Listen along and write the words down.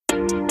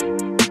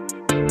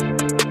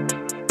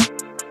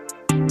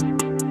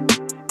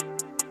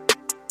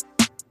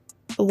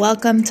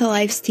Welcome to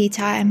Life's Tea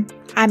Time.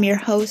 I'm your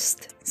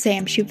host,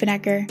 Sam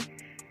Schuppenecker.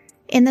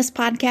 In this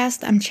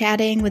podcast, I'm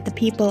chatting with the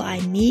people I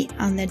meet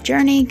on the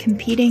journey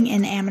competing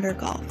in amateur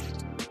golf.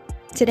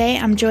 Today,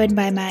 I'm joined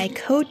by my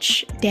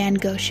coach, Dan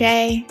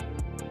Gaucher.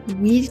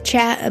 We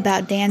chat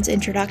about Dan's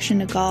introduction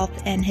to golf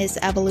and his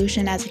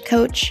evolution as a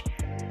coach.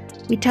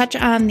 We touch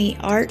on the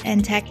art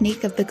and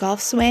technique of the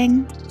golf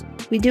swing.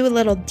 We do a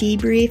little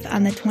debrief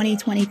on the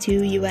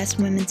 2022 U.S.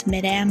 Women's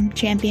Mid-Am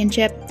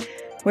Championship,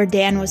 where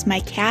Dan was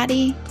my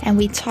caddy, and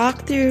we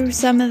talk through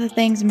some of the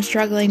things I'm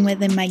struggling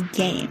with in my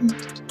game.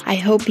 I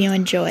hope you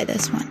enjoy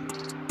this one.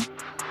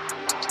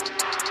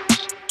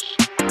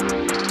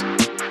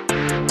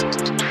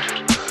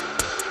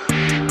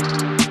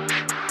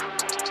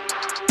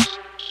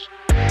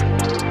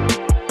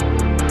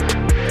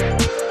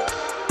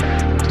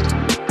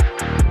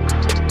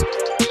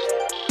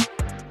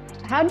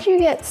 How did you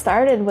get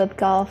started with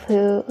golf?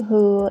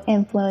 Who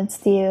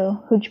influenced you?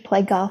 Who'd you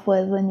play golf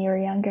with when you were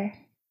younger?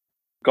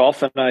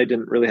 Golf and I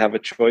didn't really have a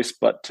choice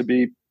but to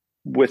be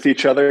with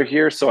each other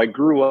here. So I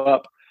grew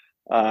up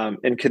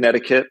in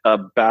Connecticut,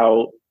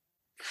 about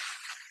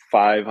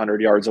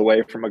 500 yards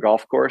away from a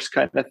golf course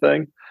kind of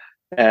thing.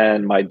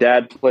 And my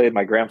dad played,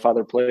 my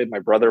grandfather played, my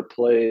brother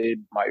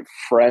played, my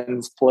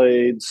friends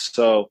played.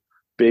 So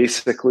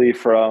basically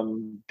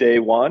from day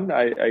one,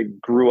 I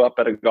grew up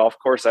at a golf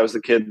course. I was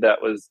the kid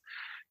that was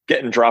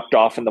getting dropped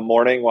off in the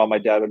morning while my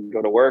dad would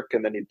go to work,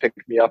 and then he'd pick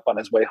me up on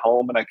his way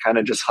home. And I kind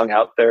of just hung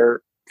out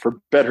there, for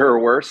better or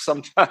worse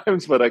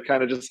sometimes, but I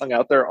kind of just hung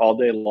out there all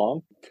day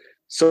long.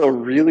 So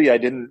really, I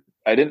didn't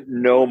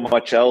know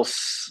much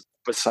else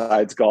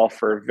besides golf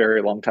for a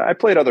very long time. I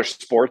played other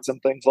sports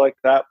and things like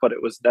that, but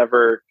it was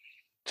never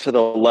to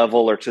the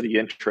level or to the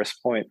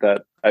interest point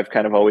that I've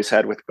kind of always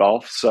had with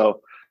golf.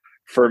 So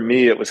for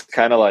me, it was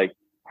kind of like,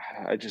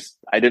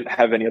 I didn't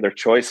have any other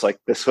choice. Like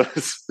this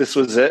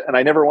was it. And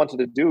I never wanted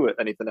to do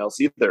anything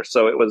else either.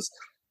 So it was,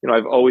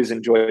 I've always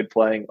enjoyed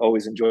playing,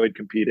 always enjoyed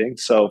competing.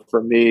 So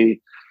for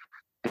me,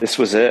 this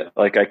was it.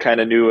 Like I kind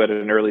of knew at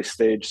an early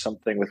stage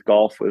something with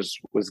golf was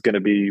going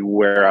to be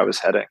where I was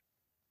heading.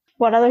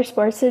 What other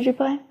sports did you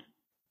play?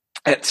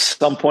 At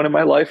some point in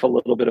my life, a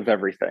little bit of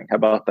everything. How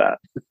about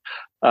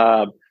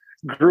that?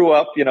 Grew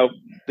up,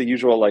 the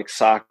usual like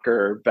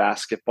soccer,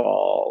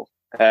 basketball.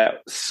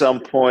 At some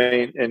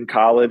point in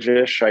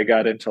college-ish, I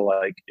got into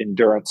like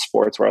endurance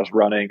sports where I was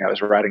running. I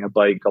was riding a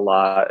bike a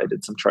lot. I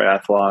did some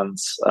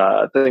triathlons,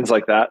 things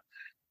like that.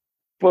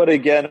 But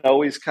again,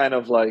 always kind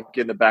of like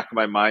in the back of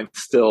my mind,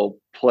 still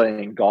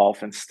playing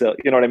golf and still,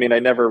 you know what I mean? I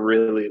never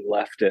really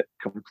left it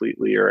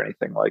completely or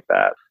anything like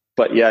that.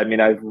 But yeah, I mean,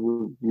 I've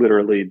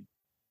literally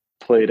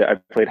I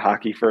played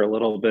hockey for a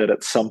little bit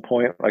at some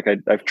point. Like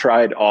I've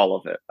tried all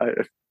of it.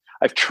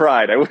 I've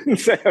tried. I wouldn't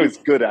say I was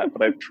good at,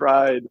 but I've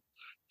tried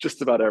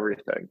just about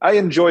everything. I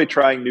enjoy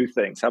trying new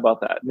things. How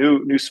about that?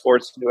 New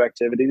sports, new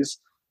activities.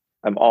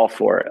 I'm all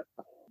for it.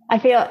 I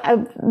feel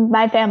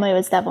my family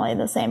was definitely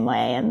the same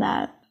way in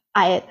that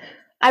I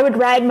would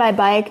ride my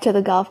bike to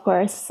the golf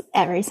course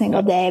every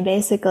single day,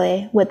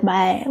 basically, with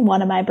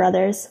one of my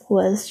brothers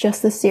was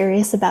just as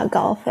serious about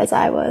golf as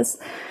I was.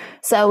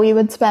 So we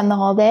would spend the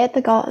whole day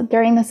at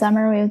during the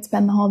summer, we would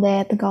spend the whole day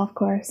at the golf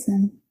course.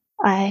 And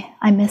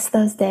I miss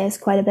those days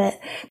quite a bit.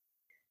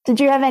 Did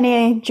you have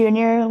any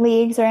junior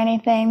leagues or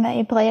anything that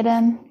you played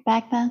in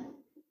back then?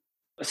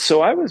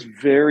 So I was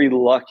very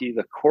lucky.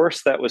 The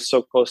course that was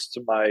so close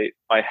to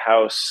my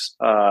house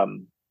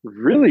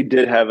really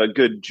did have a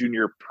good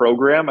junior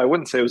program. I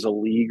wouldn't say it was a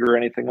league or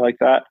anything like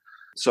that.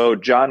 So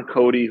John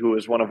Cody, who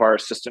was one of our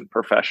assistant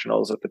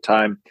professionals at the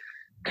time,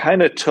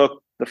 kind of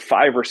took the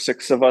 5 or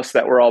 6 of us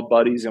that were all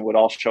buddies and would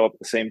all show up at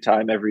the same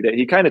time every day.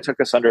 He kind of took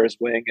us under his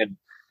wing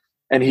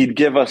and he'd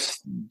give us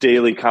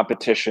daily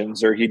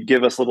competitions, or he'd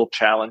give us little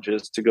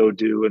challenges to go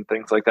do and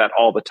things like that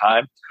all the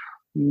time,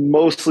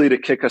 mostly to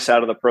kick us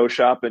out of the pro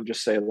shop and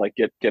just say, like,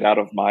 get out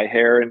of my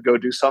hair and go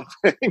do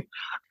something.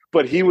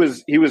 But he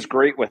was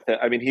great with it.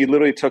 I mean, he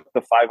literally took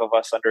the 5 of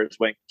us under his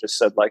wing, just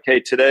said like, hey,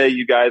 today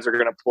you guys are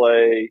going to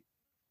play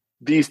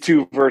these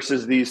 2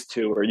 versus these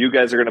 2, or you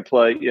guys are going to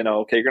play,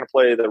 okay, you're going to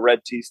play the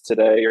red tees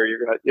today, or you're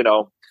going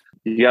to,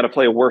 you got to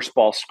play a worst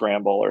ball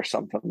scramble or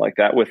something like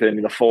that within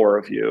the 4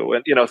 of you,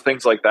 and,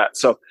 things like that.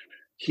 So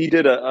he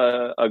did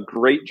a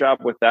great job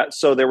with that.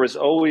 So there was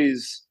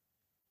always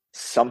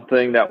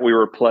something that we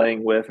were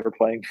playing with or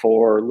playing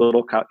for,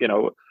 little,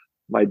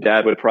 my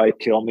dad would probably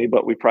kill me,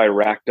 but we probably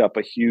racked up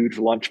a huge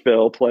lunch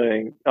bill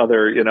playing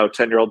other,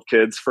 10-year-old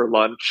kids for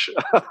lunch.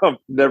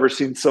 Never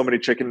seen so many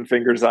chicken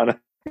fingers on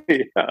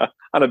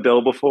a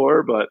bill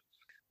before, but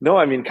no,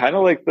 I mean, kind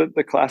of like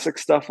the classic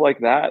stuff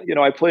like that.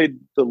 I played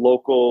the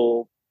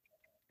local,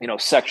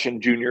 section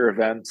junior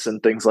events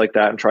and things like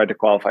that and tried to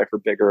qualify for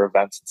bigger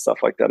events and stuff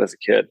like that as a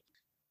kid.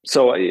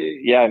 So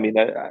yeah, I mean,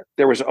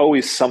 there was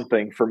always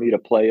something for me to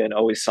play in,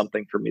 always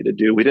something for me to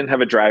do. We didn't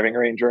have a driving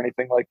range or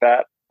anything like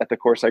that at the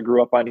course I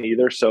grew up on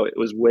either. So it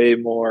was way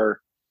more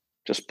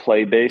just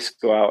play base,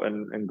 go out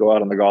and go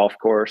out on the golf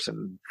course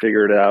and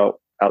figure it out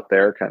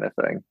there kind of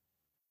thing.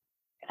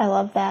 I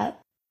love that.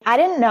 I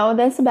didn't know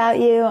this about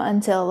you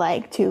until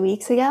like 2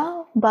 weeks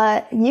ago,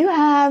 but you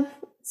have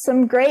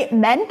some great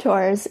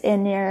mentors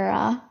in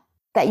your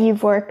that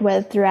you've worked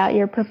with throughout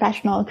your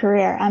professional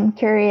career. I'm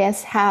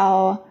curious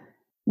how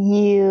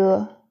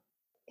you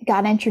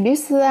got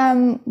introduced to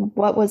them.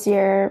 What was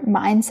your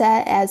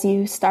mindset as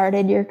you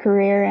started your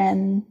career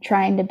and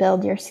trying to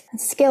build your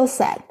skill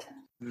set?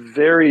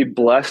 Very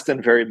blessed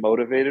and very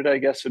motivated, I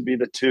guess, would be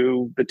the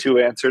two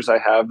answers I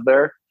have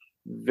there.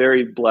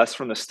 Very blessed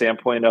from the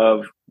standpoint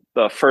of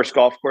the first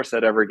golf course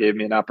that ever gave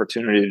me an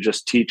opportunity to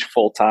just teach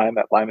full time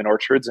at Lyman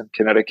Orchards in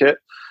Connecticut.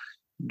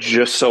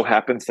 Just so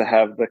happens to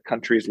have the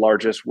country's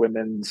largest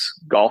women's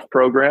golf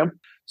program.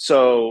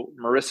 So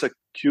Marissa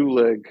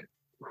Kulig,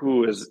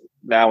 who is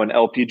now an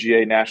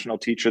LPGA National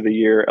Teacher of the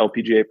Year,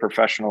 LPGA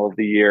Professional of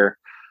the Year,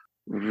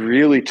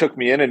 really took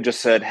me in and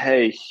just said,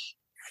 hey,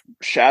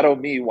 shadow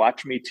me,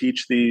 watch me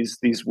teach these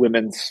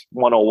women's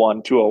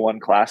 101, 201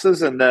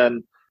 classes. And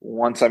then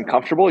once I'm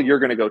comfortable, you're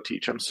going to go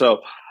teach them.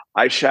 So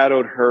I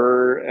shadowed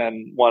her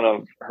and one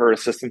of her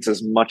assistants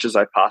as much as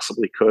I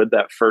possibly could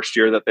that first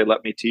year that they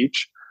let me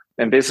teach.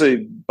 And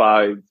basically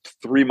by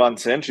 3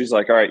 months in, she's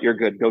like, all right, you're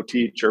good, go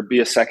teach or be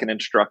a second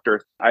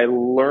instructor. I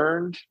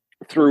learned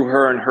through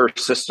her and her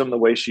system, the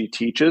way she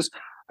teaches,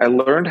 I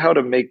learned how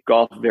to make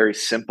golf very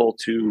simple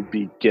to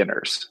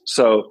beginners.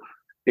 So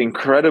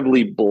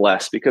incredibly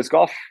blessed because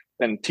golf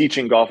and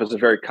teaching golf is a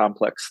very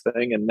complex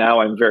thing. And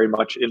now I'm very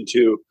much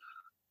into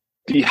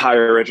the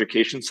higher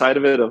education side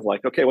of it of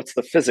like, okay, what's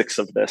the physics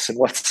of this? And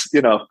what's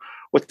the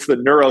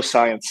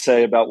neuroscience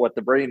say about what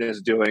the brain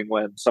is doing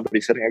when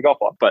somebody's hitting a golf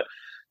ball? But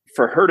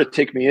for her to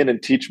take me in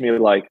and teach me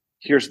like,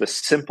 here's the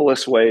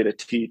simplest way to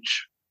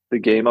teach the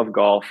game of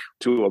golf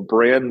to a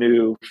brand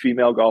new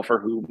female golfer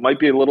who might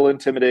be a little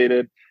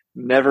intimidated,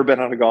 never been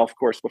on a golf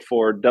course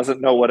before,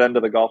 doesn't know what end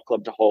of the golf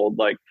club to hold.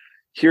 Like,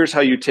 here's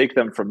how you take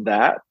them from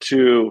that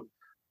to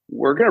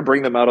we're going to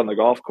bring them out on the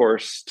golf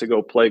course to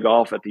go play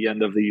golf at the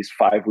end of these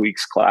 5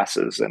 weeks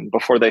classes and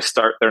before they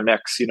start their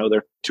next,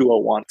 their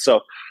 201. So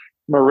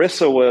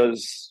Marissa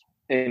was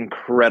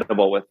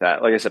incredible with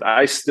that. Like I said,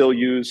 I still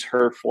use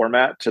her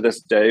format to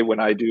this day when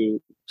I do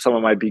some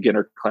of my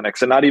beginner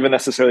clinics, and not even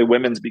necessarily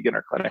women's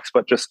beginner clinics,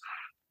 but just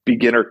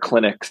beginner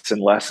clinics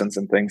and lessons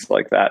and things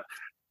like that.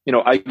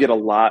 I get a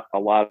lot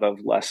of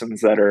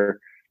lessons that are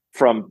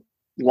from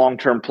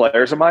long-term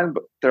players of mine,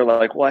 but they're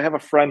like, well, I have a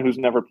friend who's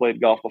never played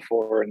golf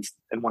before and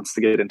wants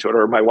to get into it,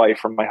 or my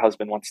wife or my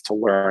husband wants to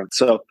learn.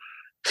 So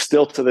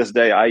still to this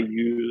day, I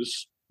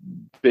use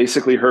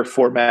basically her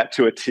format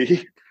to a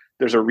T.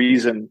 There's a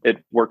reason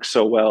it works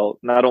so well.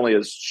 Not only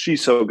is she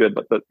so good,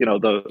 but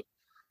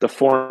the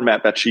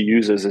format that she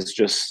uses is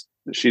just,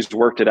 she's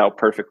worked it out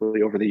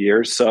perfectly over the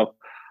years. So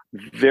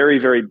very,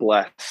 very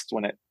blessed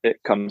when it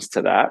comes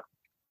to that.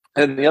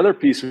 And the other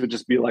piece would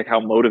just be like how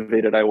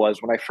motivated I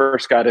was when I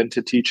first got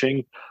into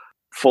teaching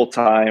full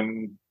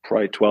time,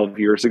 probably 12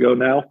 years ago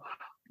now.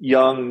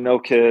 Young, no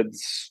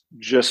kids,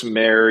 just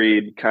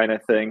married kind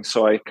of thing.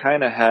 So I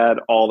kind of had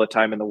all the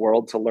time in the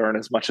world to learn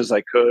as much as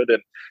I could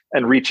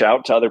and reach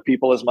out to other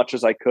people as much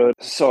as I could.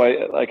 So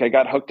I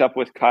got hooked up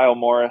with Kyle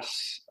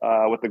Morris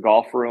with the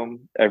Golf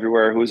Room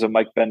Everywhere, who's a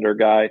Mike Bender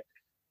guy.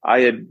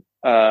 I had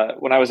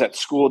when I was at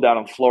school down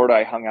in Florida,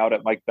 I hung out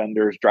at Mike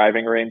Bender's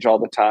driving range all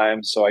the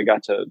time. So I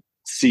got to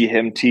see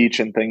him teach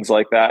and things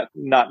like that,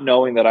 not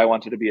knowing that I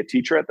wanted to be a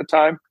teacher at the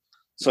time.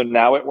 So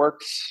now it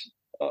works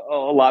a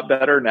lot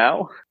better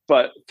now.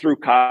 But through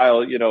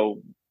Kyle,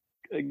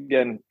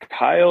 again,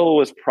 Kyle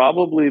was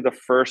probably the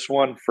first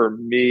one for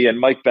me, and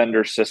Mike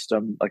Bender's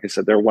system. Like I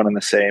said, they're one and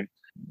the same.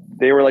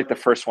 They were like the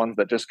first ones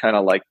that just kind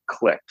of like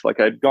clicked. Like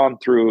I'd gone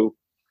through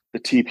the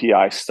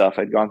TPI stuff.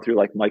 I'd gone through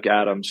like Mike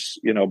Adams,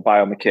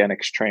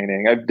 biomechanics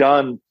training. I've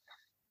done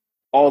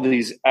all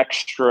these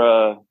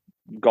extra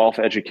golf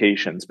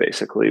educations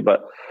basically,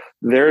 but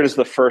there is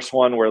the first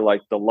one where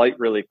like the light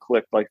really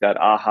clicked, like that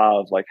aha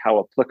of like how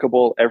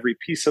applicable every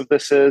piece of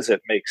this is.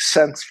 It makes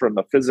sense from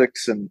a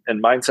physics and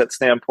mindset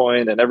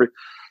standpoint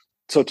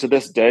so to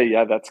this day,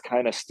 yeah, that's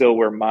kind of still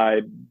where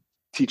my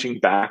teaching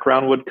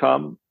background would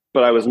come.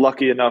 But I was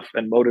lucky enough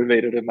and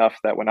motivated enough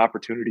that when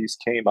opportunities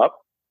came up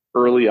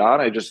early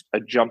on, I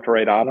jumped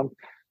right on them.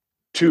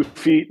 2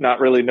 feet, not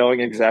really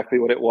knowing exactly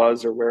what it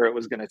was or where it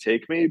was going to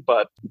take me,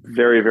 but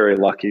very, very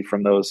lucky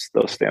from those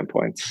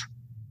standpoints.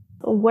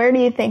 Where do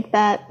you think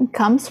that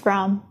comes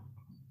from?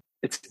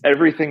 It's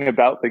everything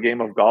about the game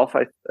of golf,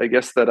 I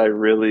guess, that I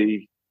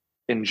really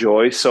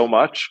enjoy so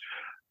much.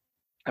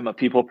 I'm a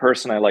people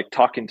person. I like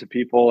talking to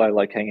people. I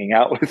like hanging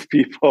out with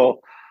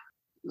people.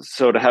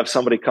 So to have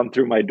somebody come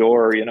through my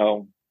door,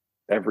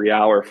 every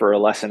hour for a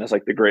lesson is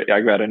like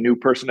I got a new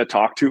person to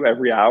talk to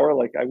every hour.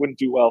 Like I wouldn't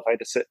do well if I had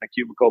to sit in a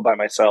cubicle by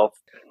myself.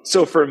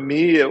 So for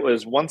me, it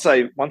was once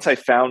I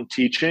found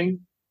teaching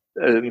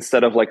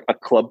instead of like a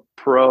club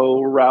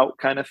pro route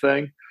kind of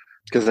thing,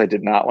 because I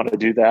did not want to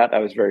do that. I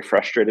was very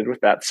frustrated with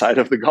that side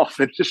of the golf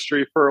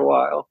industry for a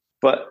while.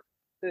 But,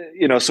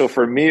 so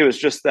for me, it was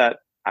just that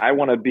I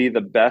want to be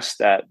the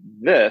best at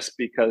this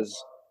because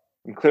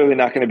I'm clearly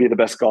not going to be the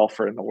best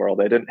golfer in the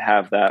world. I didn't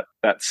have that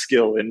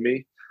skill in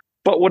me.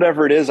 But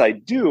whatever it is I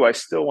do, I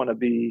still want to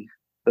be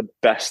the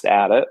best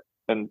at it.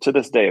 And to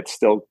this day, it's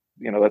still,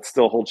 that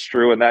still holds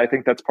true. And I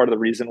think that's part of the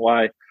reason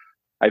why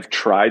I've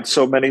tried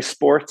so many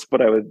sports,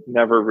 but I would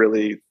never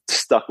really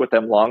stuck with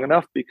them long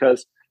enough,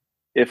 because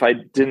if I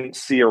didn't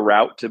see a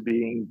route to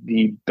being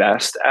the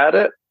best at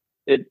it,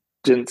 it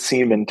didn't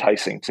seem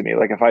enticing to me.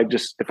 Like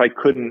if I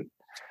couldn't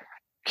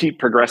keep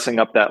progressing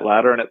up that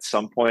ladder, and at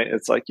some point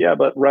it's like, yeah,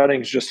 but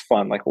running's just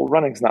fun. Like, well,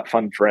 running's not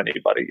fun for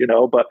anybody,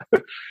 but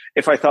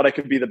if I thought I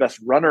could be the best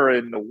runner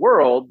in the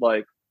world,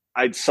 like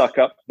I'd suck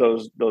up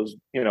those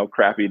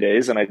crappy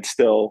days and I'd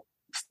still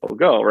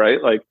go,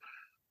 right? Like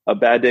a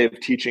bad day of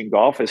teaching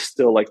golf is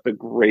still like the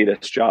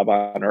greatest job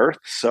on earth.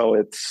 So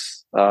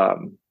it's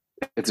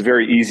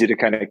very easy to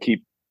kind of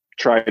keep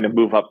trying to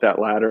move up that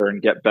ladder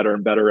and get better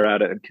and better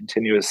at it and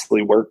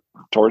continuously work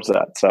towards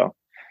that. So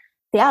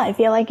yeah, I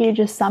feel like you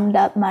just summed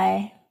up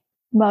my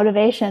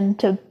motivation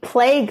to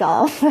play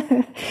golf.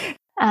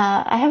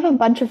 I have a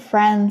bunch of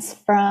friends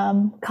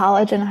from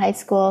college and high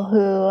school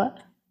who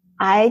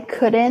I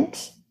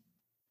couldn't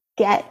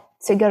get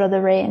to go to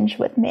the range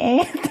with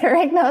me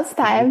during those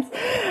times,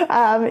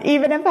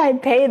 even if I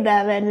paid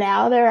them. And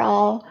now they're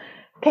all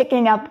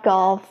picking up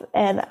golf.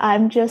 And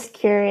I'm just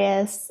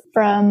curious,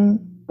 from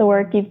the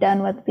work you've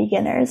done with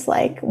beginners,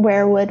 like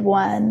where would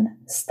one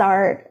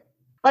start?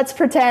 Let's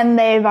pretend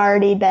they've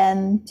already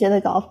been to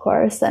the golf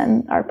course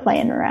and are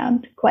playing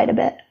around quite a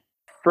bit.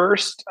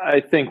 First,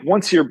 I think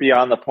once you're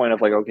beyond the point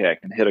of like, okay, I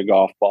can hit a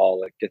golf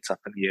ball, it gets up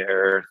in the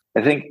air.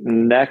 I think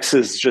next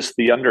is just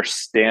the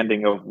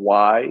understanding of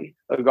why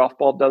a golf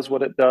ball does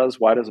what it does.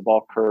 Why does a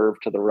ball curve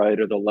to the right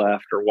or the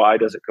left, or why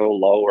does it go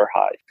low or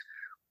high?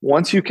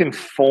 Once you can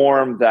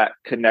form that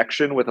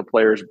connection with a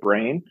player's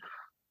brain,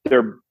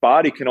 their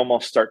body can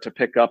almost start to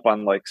pick up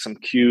on like some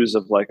cues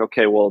of like,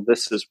 okay, well,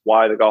 this is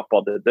why the golf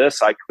ball did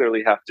this. I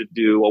clearly have to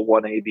do a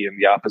 180 in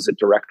the opposite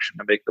direction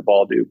to make the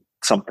ball do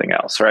something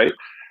else, right?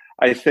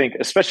 I think,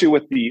 especially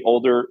with the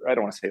older, I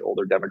don't want to say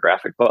older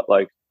demographic, but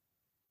like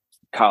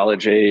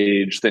college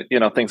age,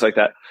 things like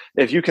that.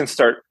 If you can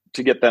start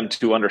to get them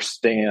to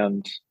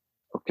understand,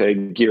 okay,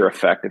 gear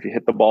effect, if you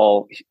hit the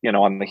ball,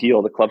 on the heel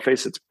of the club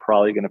face, it's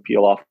probably going to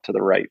peel off to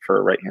the right for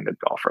a right-handed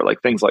golfer,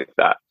 like things like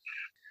that.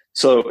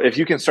 So if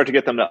you can start to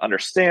get them to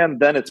understand,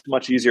 then it's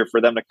much easier for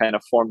them to kind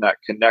of form that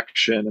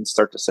connection and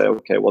start to say,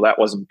 okay, well, that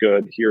wasn't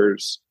good.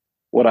 Here's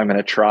what I'm going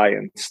to try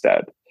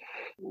instead.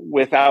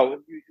 Without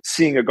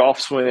seeing a golf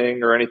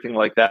swing or anything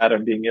like that,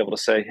 and being able to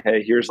say,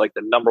 hey, here's like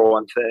the number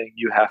one thing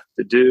you have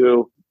to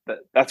do.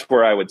 That's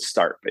where I would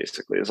start,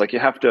 basically. It's like you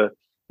have to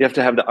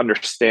have the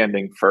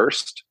understanding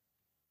first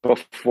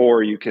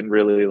before you can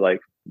really like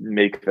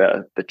make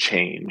the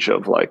change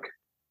of like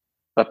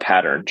a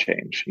pattern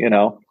change,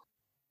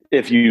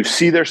 If you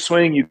see their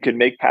swing, you can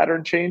make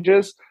pattern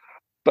changes,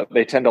 but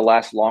they tend to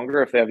last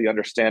longer if they have the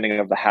understanding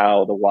of the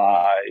how, the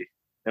why,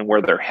 and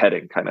where they're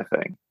heading kind of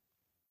thing.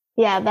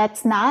 Yeah,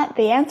 that's not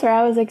the answer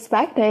I was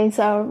expecting.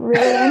 So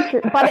really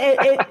interesting, but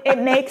it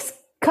makes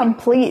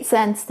complete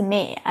sense to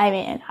me. I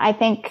mean, I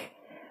think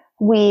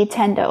we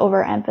tend to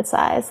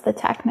overemphasize the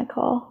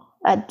technical.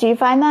 Do you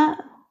find that?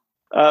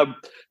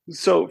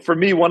 So for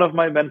me, one of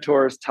my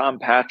mentors, Tom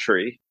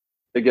Patry,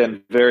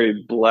 again,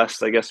 very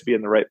blessed, I guess, to be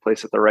in the right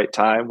place at the right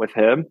time with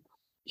him.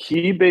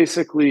 He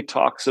basically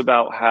talks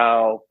about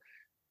how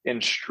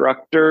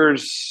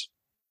instructors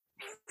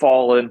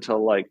fall into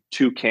like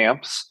two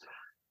camps,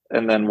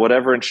 and then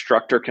whatever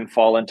instructor can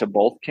fall into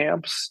both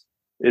camps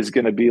is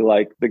going to be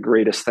like the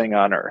greatest thing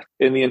on earth.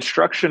 In the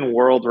instruction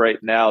world right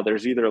now,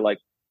 there's either like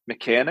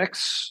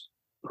mechanics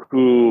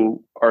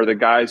who are the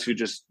guys who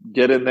just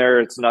get in there,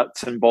 it's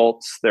nuts and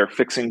bolts, they're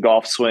fixing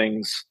golf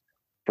swings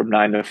from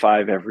 9 to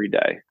 5 every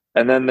day.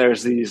 And then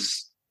there's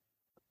these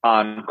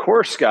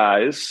on-course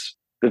guys,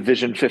 the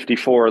Vision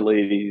 54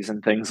 ladies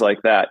and things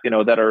like that,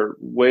 that are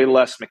way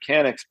less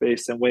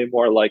mechanics-based and way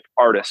more like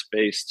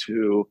artist-based,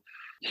 who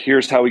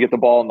here's how we get the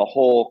ball in the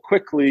hole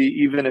quickly,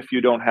 even if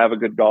you don't have a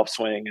good golf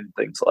swing and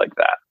things like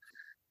that.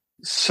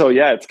 So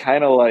yeah, it's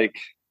kind of like,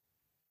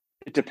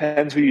 it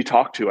depends who you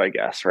talk to, I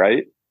guess,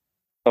 right?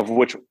 Of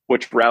which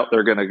route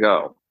they're going to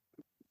go.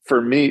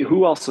 For me,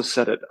 who also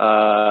said it?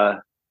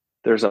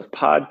 There's a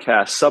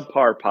podcast,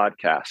 Subpar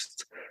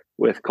Podcast,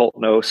 with Colt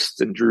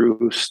Knost and Drew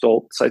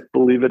Stoltz, I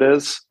believe it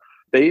is.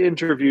 They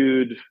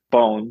interviewed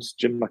Bones,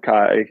 Jim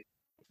Mackay,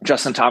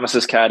 Justin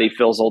Thomas's caddy,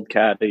 Phil's old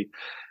caddy,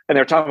 and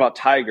they're talking about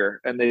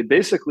Tiger. And they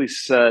basically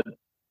said,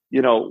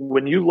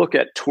 when you look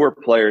at tour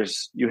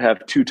players, you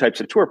have two types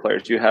of tour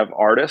players. You have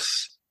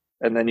artists,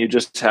 and then you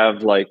just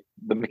have like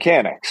the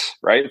mechanics,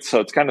 right?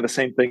 So it's kind of the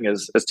same thing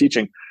as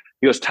teaching.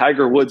 He goes,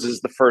 Tiger Woods is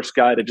the first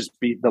guy to just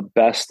be the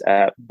best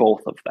at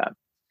both of them,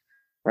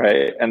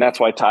 right? And that's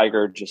why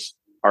Tiger just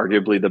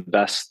arguably the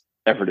best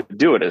ever to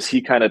do it, is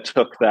he kind of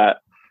took that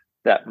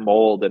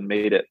mold and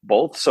made it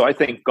both. So I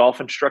think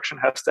golf instruction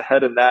has to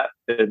head in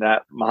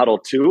that model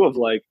too, of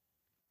like,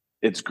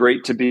 It's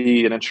great to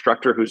be an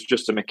instructor who's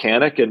just a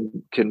mechanic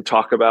and can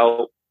talk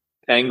about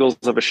angles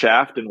of a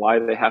shaft and why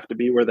they have to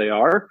be where they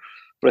are.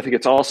 But I think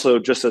it's also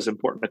just as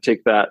important to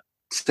take that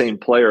same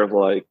player of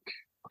like,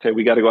 okay,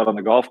 we got to go out on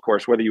the golf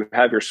course, whether you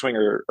have your swing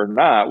or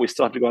not, we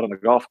still have to go out on the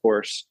golf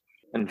course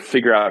and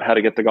figure out how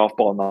to get the golf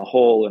ball in the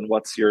hole and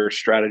what's your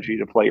strategy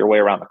to play your way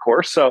around the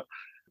course. So,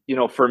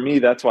 for me,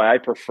 that's why I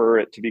prefer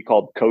it to be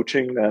called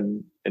coaching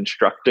than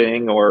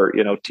instructing or,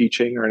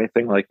 teaching or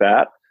anything like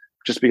that.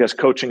 Just because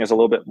coaching is a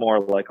little bit more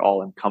like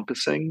all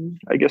encompassing,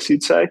 I guess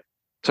you'd say.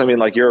 So, I mean,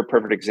 like you're a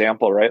perfect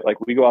example, right?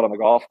 Like we go out on the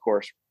golf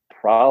course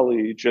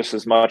probably just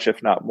as much,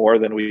 if not more,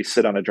 than we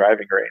sit on a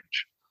driving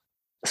range,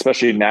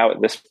 especially now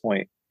at this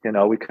point.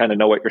 We kind of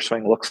know what your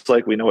swing looks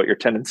like. We know what your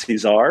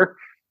tendencies are.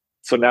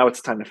 So now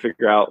it's time to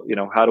figure out,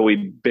 how do we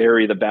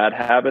bury the bad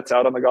habits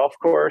out on the golf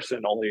course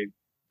and only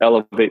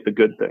elevate the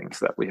good things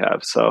that we have.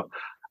 So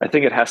I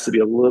think it has to be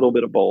a little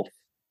bit of both.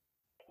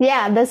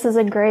 Yeah, this is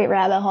a great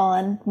rabbit hole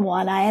and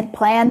one I had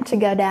planned to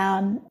go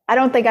down. I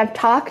don't think I've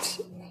talked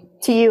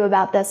to you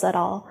about this at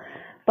all,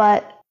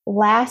 but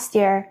last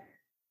year,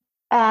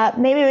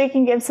 maybe we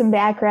can give some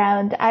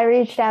background. I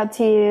reached out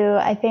to you,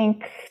 I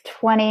think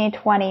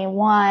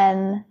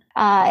 2021,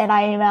 and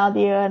I emailed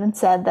you and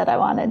said that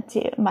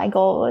my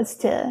goal was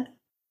to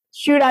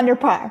shoot under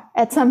par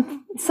at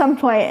some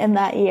point in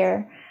that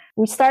year.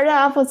 We started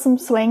off with some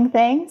swing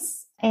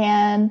things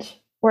and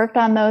worked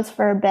on those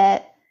for a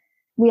bit.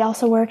 We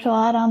also worked a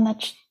lot on the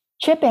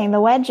chipping,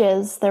 the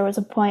wedges. There was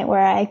a point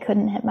where I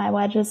couldn't hit my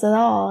wedges at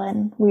all,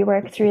 and we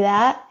worked through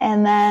that.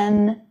 And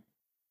then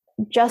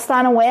just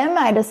on a whim,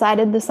 I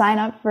decided to sign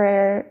up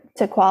try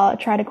to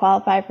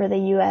qualify for the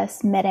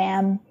U.S.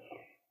 Mid-Am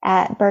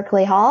at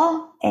Berkeley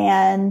Hall,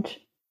 and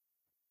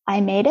I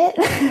made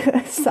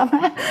it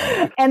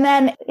somehow. And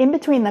then in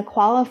between the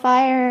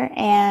qualifier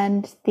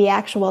and the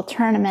actual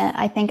tournament,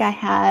 I think I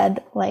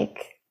had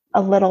like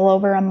a little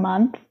over a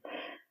month.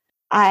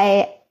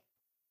 I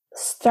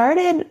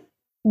started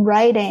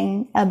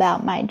writing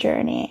about my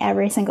journey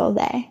every single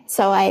day.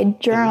 So I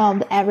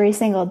journaled every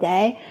single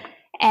day.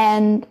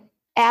 And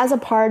as a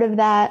part of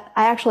that,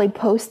 I actually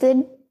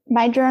posted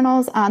my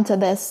journals onto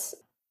this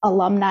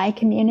alumni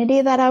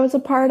community that I was a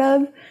part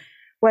of,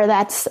 where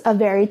that's a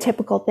very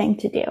typical thing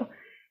to do.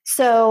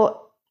 So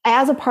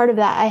as a part of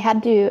that,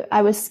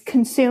 I was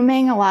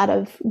consuming a lot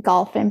of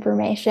golf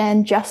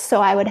information just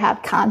so I would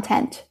have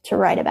content to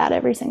write about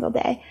every single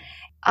day.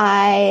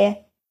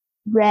 I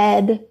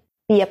read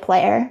Be a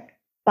Player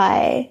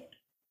by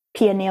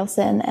Pia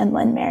Nielsen and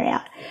Lynn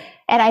Marriott.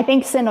 And I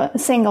think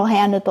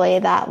single-handedly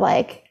that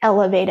like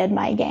elevated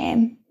my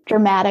game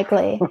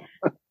dramatically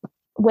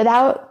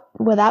without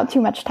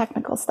too much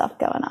technical stuff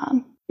going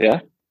on.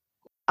 Yeah.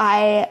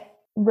 I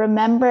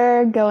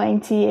remember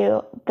going to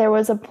you. There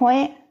was a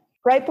point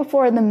right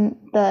before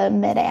the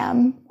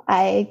Mid-Am.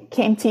 I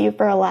came to you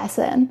for a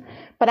lesson,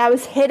 but I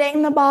was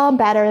hitting the ball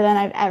better than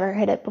I've ever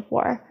hit it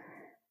before.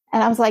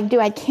 And I was like, do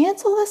I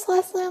cancel this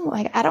lesson?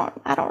 Like, I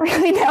don't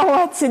really know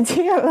what to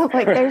do.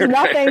 Like, there's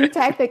nothing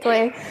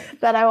technically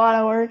that I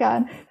want to work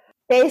on.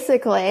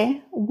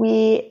 Basically,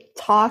 we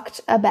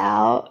talked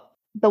about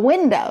the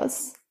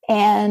windows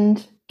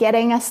and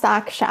getting a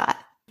stock shot.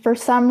 For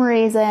some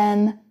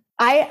reason,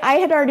 I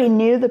had already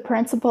knew the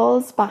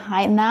principles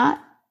behind that,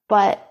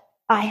 but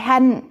I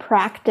hadn't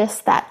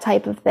practiced that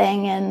type of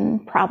thing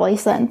in probably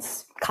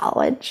since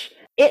college.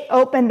 It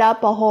opened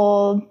up a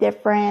whole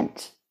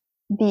different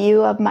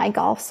view of my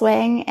golf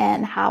swing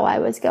and how I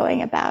was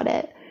going about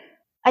it.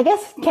 I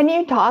guess, can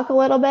you talk a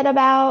little bit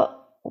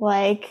about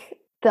like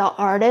the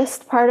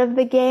artist part of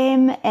the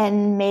game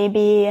and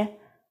maybe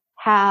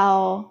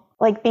how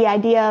like the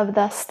idea of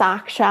the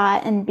stock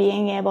shot and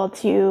being able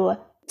to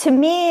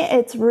me,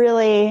 it's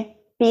really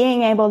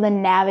being able to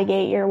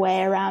navigate your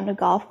way around a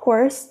golf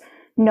course,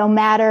 no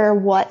matter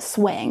what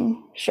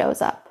swing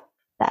shows up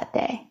that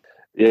day.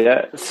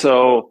 Yeah.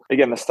 So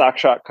again, the stock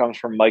shot comes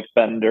from Mike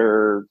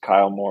Bender,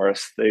 Kyle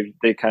Morris.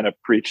 They kind of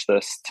preach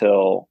this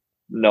till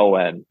no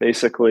end.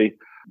 Basically,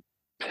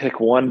 pick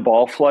one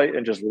ball flight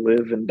and just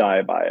live and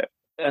die by it.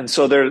 And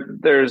so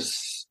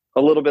there's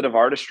a little bit of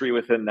artistry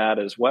within that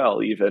as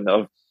well, even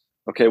of,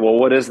 okay, well,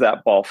 what is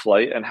that ball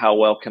flight and how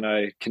well can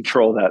I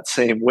control that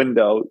same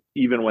window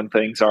even when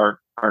things aren't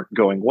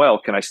going well?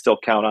 Can I still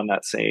count on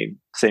that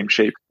same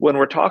shape? When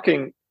we're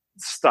talking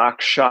stock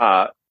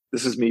shot,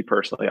 this is me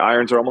personally,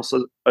 irons are almost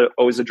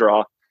always a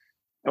draw.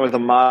 And with a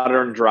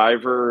modern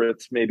driver,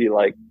 it's maybe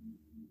like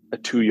a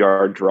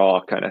 2-yard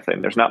draw kind of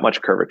thing. There's not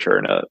much curvature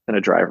in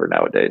a driver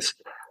nowadays.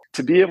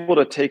 To be able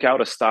to take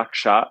out a stock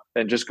shot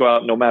and just go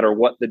out no matter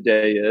what the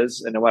day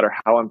is and no matter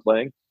how I'm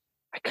playing,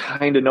 I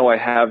kind of know I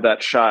have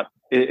that shot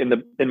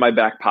in my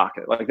back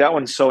pocket. Like that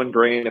one's so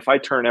ingrained. If I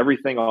turn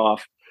everything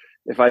off,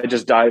 if I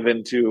just dive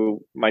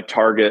into my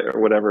target or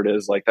whatever it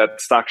is, like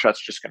that stock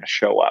shot's just going to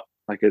show up.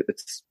 Like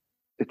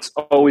it's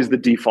always the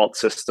default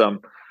system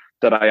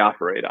that I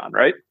operate on,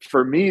 right?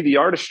 For me, the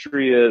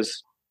artistry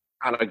is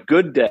on a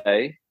good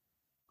day,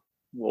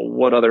 well,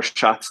 what other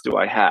shots do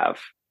I have?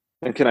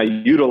 And can I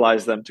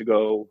utilize them to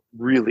go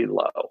really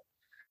low?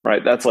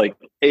 right? That's like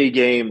a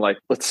game, like,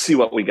 let's see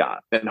what we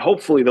got. And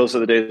hopefully those are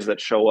the days that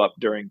show up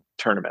during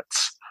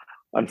tournaments.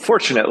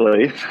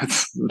 Unfortunately,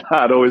 it's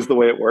not always the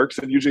way it works.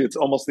 And usually it's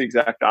almost the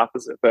exact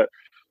opposite, that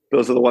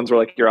those are the ones where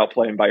like you're out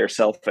playing by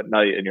yourself at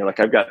night and you're like,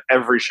 I've got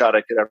every shot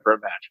I could ever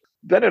imagine.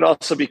 Then it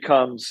also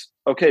becomes,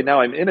 okay,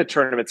 now I'm in a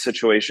tournament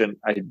situation.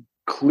 I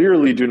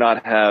clearly do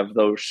not have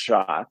those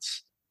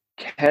shots.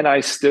 Can I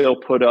still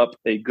put up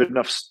a good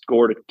enough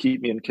score to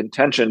keep me in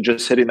contention,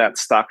 just hitting that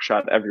stock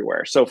shot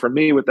everywhere? So for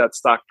me, with that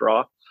stock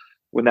draw,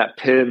 when that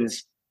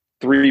pins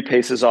 3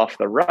 paces off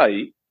the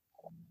right,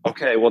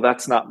 okay, well,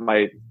 that's not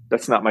my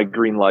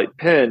green light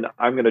pin.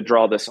 I'm going to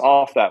draw this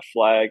off that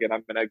flag and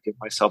I'm going to give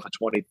myself a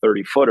 20,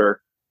 30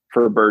 footer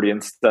for a birdie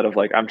instead of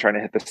like, I'm trying to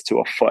hit this to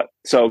a foot.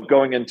 So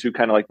going into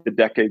kind of like the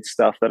decade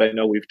stuff that I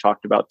know we've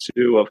talked about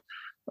too,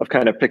 of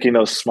kind of picking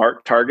those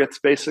smart targets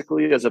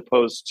basically, as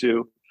opposed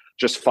to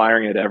just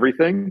firing at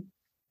everything.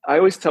 I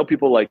always tell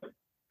people like,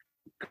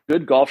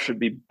 good golf should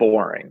be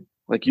boring.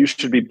 Like, you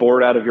should be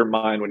bored out of your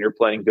mind when you're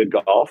playing good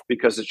golf,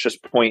 because it's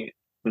just point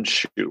and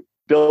shoot.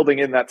 Building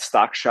in that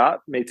stock shot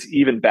makes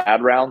even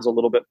bad rounds a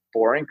little bit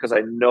boring, because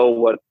I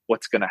know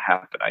what's going to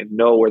happen. I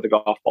know where the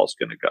golf ball is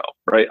going to go,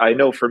 right? I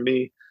know for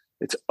me,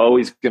 it's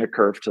always going to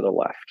curve to the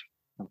left.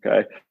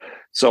 Okay.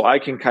 So I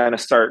can kind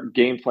of start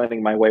game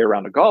planning my way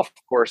around a golf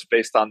course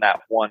based on that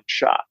one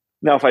shot.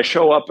 Now, if I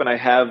show up and I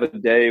have a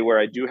day where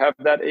I do have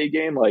that A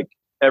game, like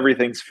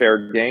everything's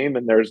fair game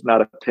and there's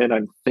not a pin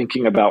I'm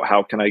thinking about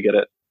how can I get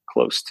it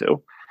close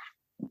to.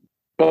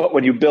 But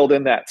when you build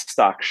in that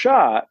stock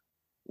shot,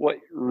 what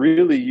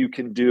really you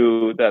can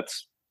do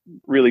that's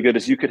really good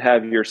is you could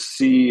have your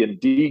C and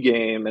D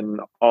game, and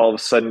all of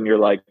a sudden you're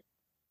like,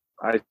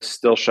 I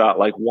still shot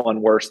like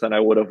one worse than I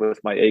would have with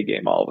my A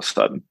game all of a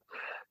sudden,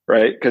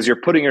 right? Because you're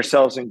putting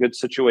yourselves in good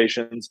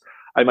situations.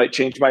 I might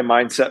change my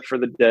mindset for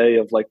the day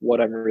of like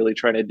what I'm really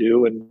trying to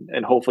do,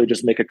 and hopefully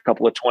just make a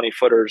couple of 20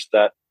 footers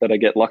that I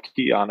get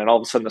lucky on. And all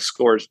of a sudden the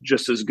score is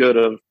just as good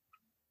of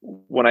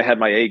when I had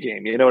my A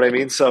game. You know what I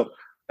mean? So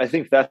I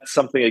think that's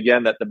something,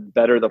 again, that the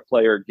better the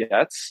player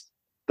gets,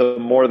 the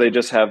more they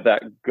just have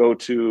that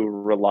go-to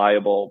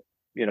reliable,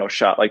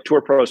 shot. Like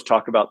tour pros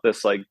talk about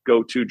this, like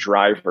go-to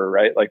driver,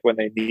 right? Like when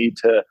they need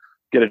to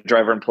get a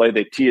driver in play,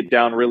 they tee it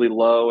down really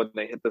low and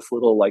they hit this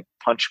little like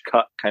punch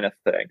cut kind of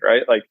thing,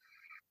 right? Like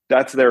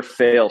that's their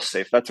fail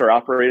safe. That's their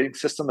operating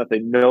system that they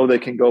know they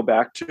can go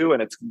back to,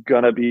 and it's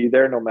going to be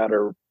there no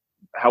matter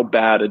how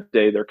bad a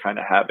day they're kind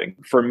of having.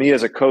 For me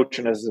as a coach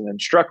and as an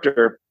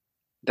instructor,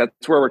 that's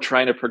where we're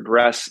trying to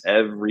progress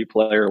every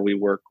player we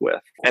work with.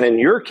 And in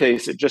your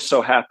case, it just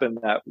so happened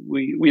that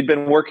we'd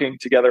been working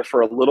together for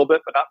a little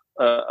bit, but not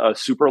a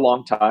super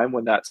long time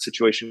when that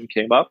situation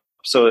came up.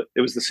 So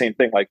it was the same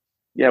thing. Like,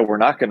 yeah, we're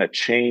not going to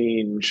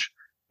change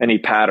any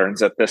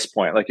patterns at this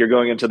point. Like, you're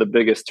going into the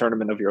biggest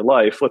tournament of your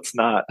life. Let's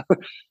not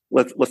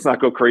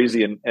go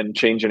crazy and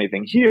change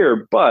anything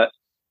here, but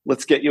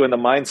let's get you in the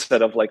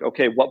mindset of like,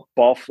 okay, what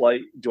ball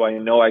flight do I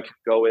know I can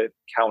go in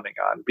counting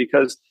on?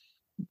 Because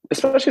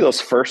especially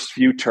those first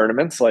few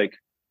tournaments, like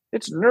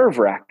it's nerve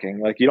wracking.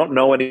 Like you don't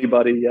know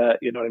anybody yet.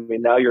 You know what I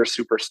mean? Now you're a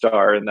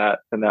superstar in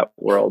that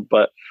world.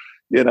 But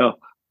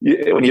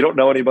when you don't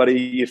know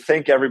anybody, you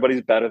think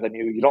everybody's better than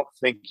you. You don't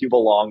think you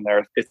belong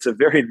there. It's a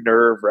very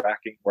nerve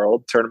wracking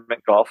world.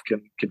 Tournament golf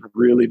can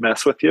really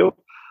mess with you.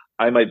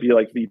 I might be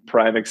like the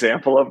prime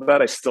example of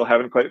that. I still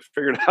haven't quite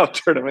figured out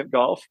tournament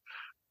golf,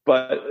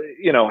 but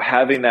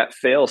having that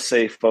fail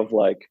safe of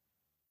like,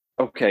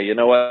 okay, you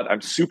know what?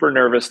 I'm super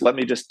nervous. Let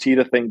me just tee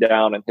the thing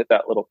down and hit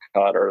that little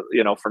cut. Or,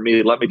 for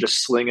me, let me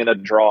just sling in a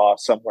draw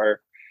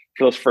somewhere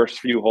for those first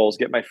few holes,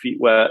 get my feet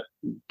wet,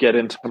 get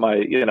into my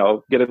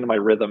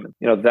rhythm.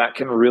 That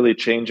can really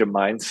change a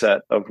mindset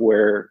of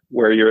where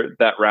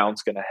that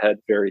round's going to head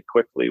very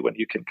quickly when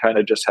you can kind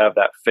of just have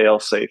that fail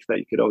safe that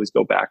you could always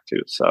go back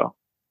to. So.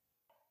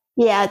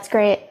 Yeah, it's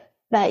great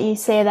that you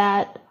say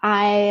that.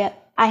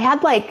 I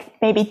had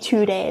like maybe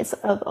 2 days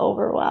of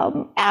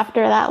overwhelm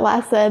after that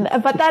lesson,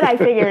 but then I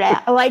figured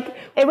out like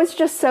it was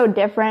just so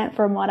different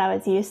from what I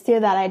was used to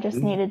that I just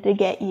needed to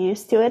get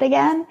used to it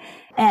again.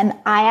 And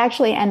I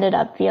actually ended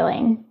up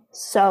feeling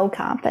so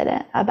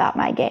confident about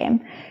my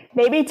game.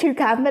 Maybe too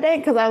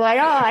confident because I'm like,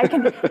 I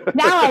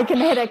can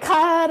hit a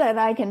cut and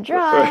I can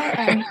draw.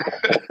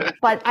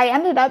 But I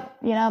ended up,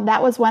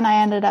 that was when I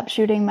ended up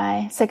shooting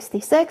my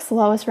 66,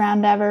 lowest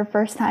round ever,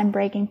 first time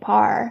breaking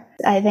par.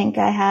 I think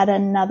I had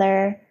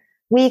another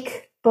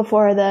week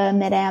before the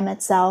mid-am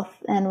itself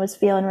and was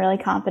feeling really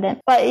confident.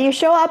 But you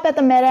show up at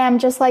the mid-am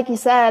just like you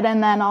said,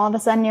 and then all of a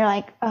sudden you're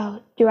like, oh,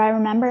 do I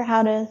remember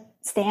how to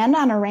stand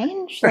on a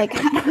range? Like,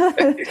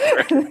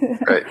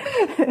 right.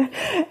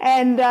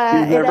 And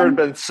you've never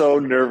been so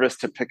nervous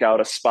to pick out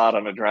a spot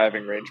on a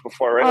driving range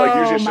before, right? Like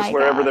usually it's just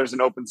wherever there's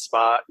an open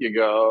spot, you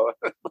go.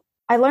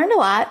 I learned a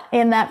lot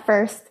in that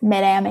first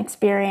mid-am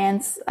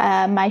experience.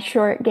 My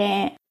short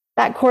game,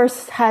 that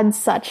course had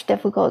such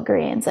difficult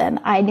greens, and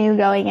I knew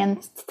going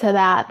into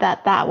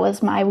that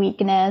was my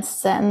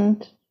weakness.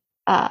 And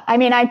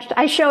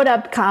I showed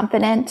up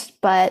confident,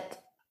 but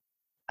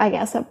I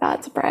guess I'm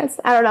not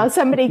surprised. I don't know.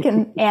 Somebody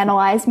can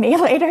analyze me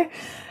later.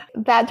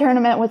 That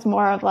tournament was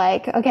more of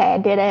like, okay, I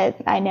did it.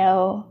 I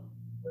know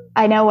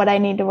what I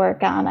need to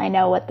work on. I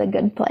know what the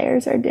good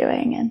players are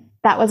doing. And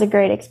that was a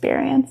great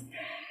experience.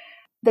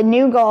 The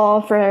new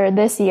goal for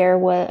this year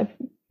was,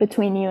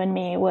 between you and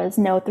me, was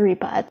no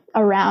 3-putt,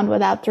 a round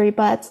without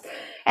 3-putts.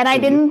 And I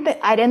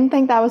didn't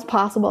think that was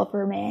possible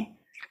for me.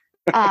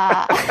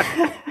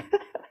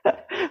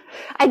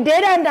 I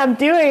did end up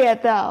doing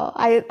it though.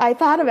 I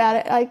thought about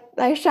it.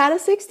 I shot a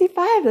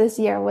 65 this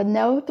year with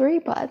no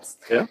 3-putts.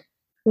 Yeah.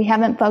 We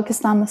haven't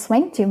focused on the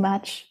swing too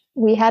much.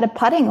 We had a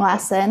putting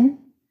lesson,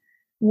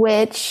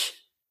 which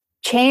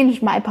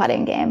changed my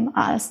putting game,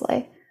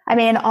 honestly. I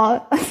mean,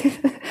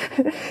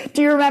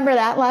 do you remember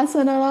that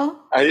lesson at all?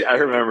 I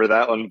remember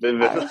that one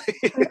vividly.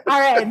 All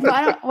right.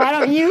 Why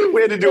don't you?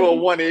 We had to do a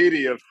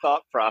 180 of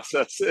thought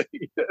processing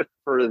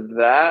for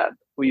that.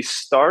 We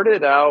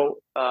started out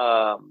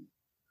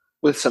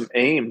with some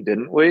aim,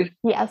 didn't we?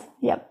 Yes.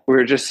 Yep. We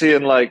were just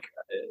seeing like,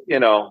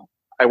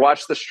 I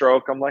watched the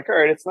stroke. I'm like, all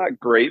right, it's not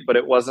great, but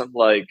it wasn't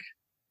like,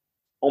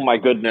 oh my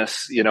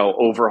goodness,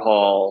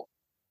 overhaul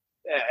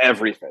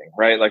everything,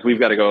 right? Like we've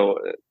got to go,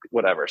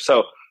 whatever.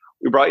 So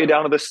we brought you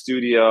down to the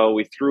studio.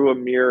 We threw a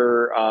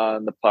mirror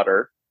on the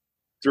putter,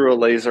 threw a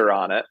laser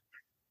on it.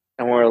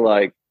 And we're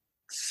like,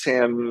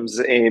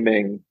 Sam's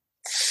aiming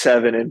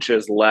 7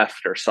 inches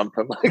left or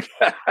something like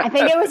that. I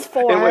think it was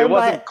 4, it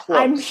wasn't but close.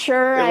 I'm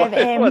sure I've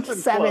aimed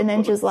 7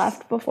 inches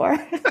left before.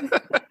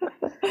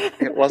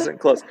 It wasn't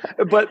close.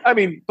 But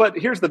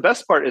here's the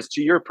best part is,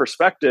 to your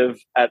perspective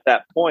at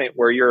that point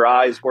where your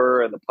eyes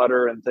were and the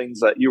putter and things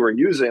that you were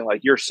using,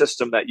 like your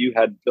system that you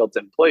had built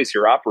in place,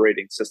 your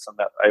operating system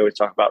that I always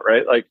talk about,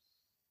 right? Like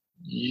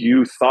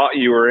you thought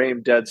you were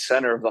aimed dead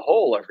center of the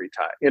hole every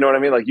time. You know what I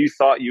mean? Like you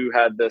thought you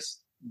had this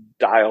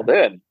dialed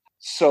in.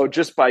 So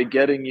just by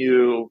getting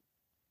you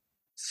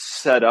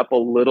set up a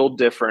little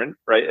different,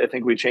 right? I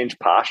think we changed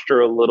posture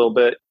a little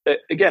bit.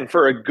 Again,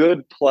 for a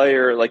good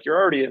player, like you're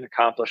already an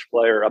accomplished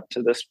player up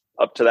to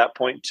that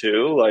point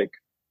too. Like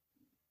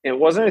it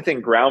wasn't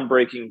anything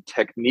groundbreaking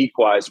technique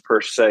wise per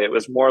se. It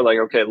was more like,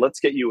 okay, let's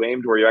get you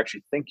aimed where you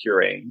actually think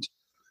you're aimed.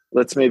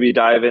 Let's maybe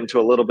dive into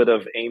a little bit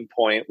of aim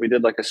point. We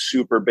did like a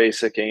super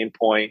basic aim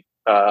point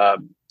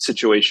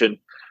situation.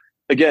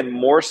 Again,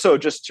 more so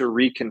just to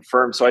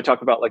reconfirm. So I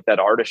talk about like that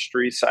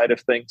artistry side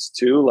of things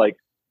too. Like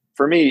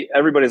for me,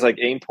 everybody's like,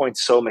 aim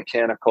point's so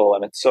mechanical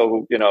and it's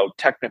so,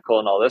 technical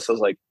and all this. I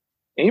was like,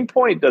 aim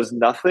point does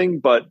nothing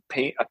but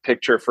paint a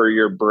picture for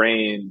your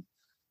brain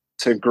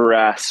to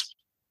grasp,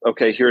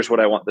 okay, here's what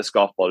I want this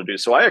golf ball to do.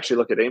 So I actually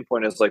look at aim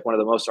point as like one of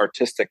the most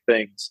artistic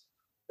things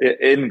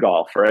in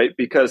golf, right?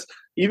 Because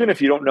even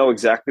if you don't know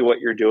exactly what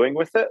you're doing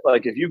with it,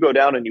 like if you go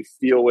down and you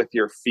feel with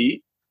your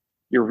feet,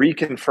 you're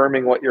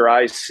reconfirming what your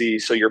eyes see.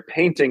 So you're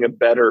painting a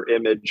better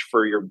image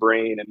for your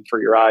brain and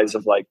for your eyes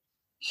of like,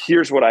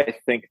 here's what I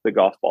think the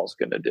golf ball is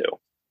going to do,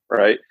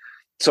 right?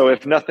 So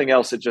if nothing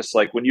else, it's just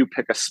like when you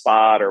pick a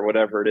spot or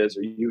whatever it is,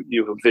 or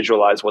you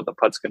visualize what the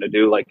putt's going to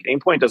do, like aim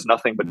point does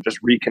nothing but just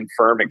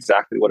reconfirm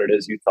exactly what it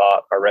is you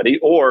thought already,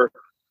 or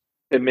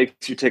it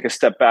makes you take a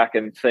step back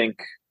and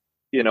think,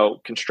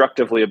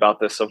 constructively about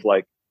this of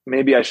like,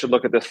 maybe I should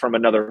look at this from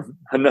another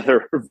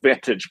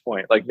vantage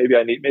point. Like maybe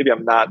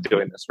I'm not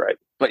doing this right.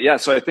 But yeah,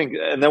 so I think,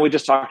 and then we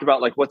just talked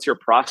about like, what's your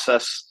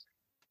process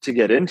to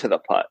get into the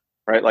putt?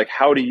 Right? Like,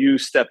 how do you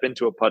step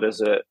into a putt?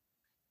 Is it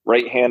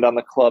right hand on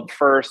the club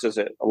first? Is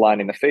it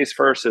aligning the face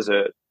first? Is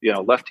it,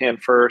 left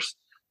hand first?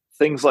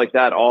 Things like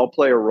that all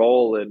play a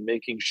role in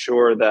making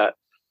sure that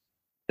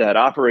that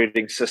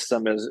operating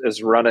system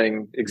is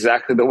running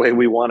exactly the way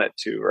we want it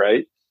to,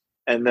 right?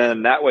 And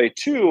then that way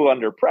too,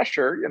 under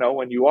pressure,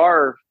 when you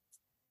are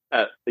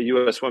at the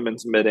U.S.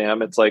 Women's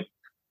Mid-Am, it's like,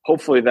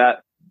 hopefully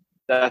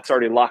that's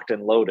already locked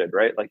and loaded,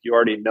 right? Like you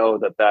already know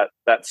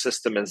that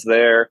system is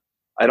there.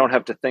 I don't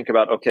have to think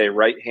about, okay,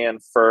 right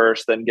hand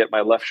first, then get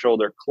my left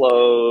shoulder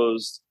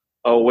closed.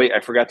 Oh, wait,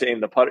 I forgot to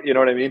aim the putter. You know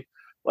what I mean?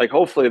 Like,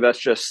 hopefully that's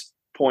just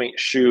point,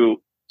 shoot,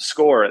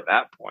 score at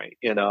that point,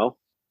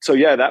 So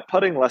yeah, that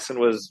putting lesson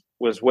was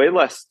way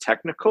less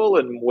technical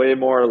and way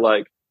more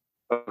like,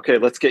 okay,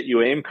 let's get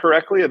you aimed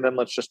correctly. And then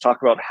let's just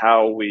talk about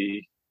how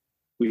we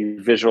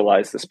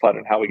visualize this putt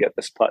and how we get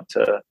this putt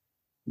to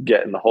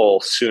get in the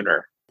hole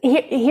sooner.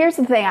 Here's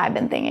the thing I've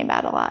been thinking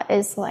about a lot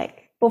is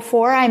like,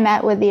 before I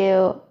met with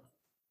you,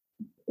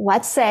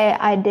 let's say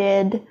I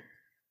did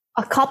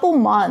a couple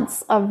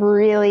months of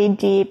really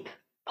deep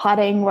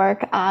putting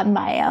work on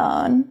my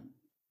own.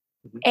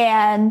 Mm-hmm.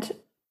 And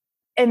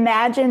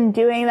imagine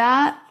doing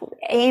that,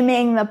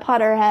 aiming the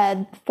putter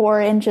head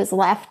 4 inches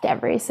left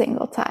every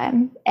single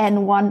time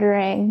and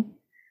wondering,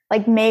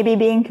 like maybe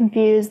being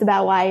confused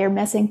about why you're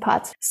missing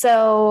putts.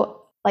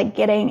 So like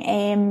getting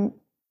aim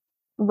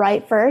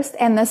right first.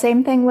 And the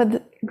same thing with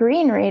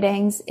green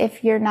readings.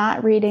 If you're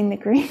not reading the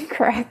green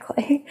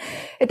correctly,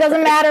 it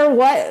doesn't matter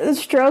what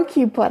stroke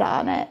you put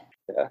on it.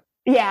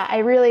 Yeah,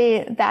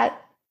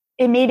 that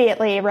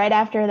immediately right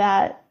after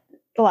that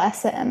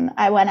lesson,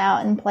 I went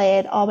out and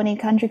played Albany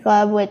Country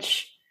Club,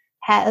 which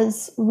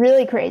has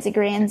really crazy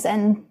greens,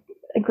 and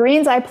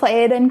greens I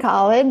played in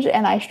college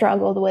and I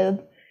struggled with.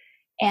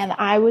 And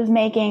I was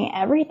making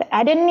everything.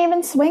 I didn't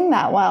even swing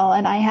that well.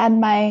 And I had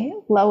my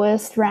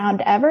lowest round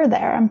ever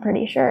there, I'm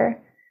pretty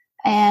sure.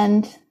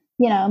 And,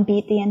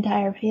 beat the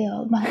entire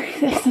field.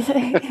 That's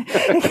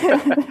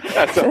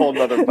a whole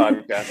nother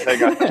podcast.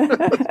 Hang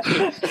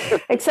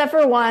on. Except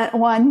for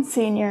one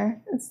senior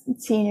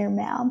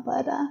male.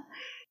 But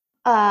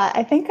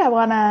I think I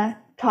want to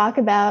talk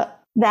about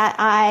that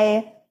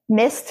I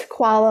missed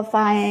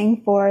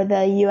qualifying for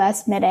the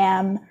U.S.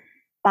 Mid-Am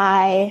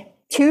by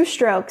 2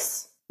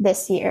 strokes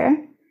this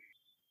year.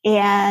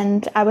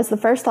 And I was the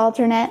first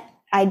alternate.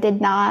 I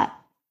did not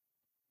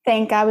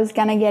think I was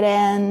going to get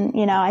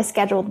in. I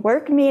scheduled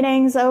work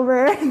meetings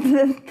over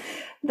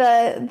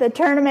the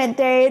tournament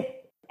date.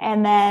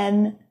 And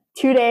then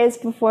 2 days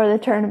before the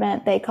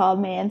tournament, they called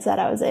me and said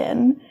I was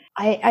in.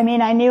 I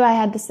knew I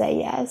had to say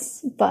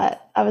yes,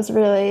 but I was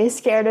really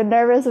scared and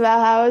nervous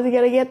about how I was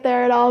going to get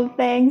there and all the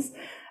things.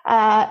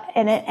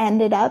 And it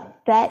ended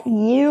up that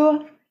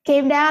you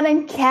came down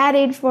and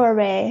caddied for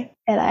me,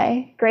 and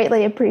I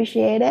greatly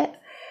appreciate it.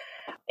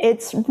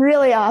 It's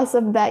really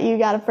awesome that you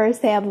got a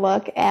firsthand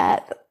look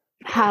at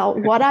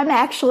what I'm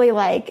actually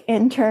like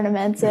in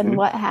tournaments and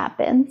what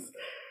happens.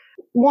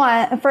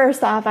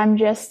 First off, I'm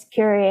just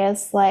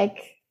curious,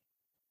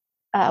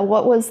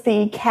 what was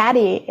the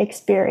caddy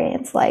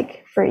experience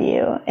like for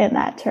you in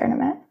that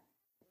tournament?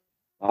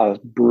 It was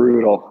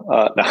brutal.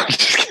 No, I'm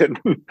just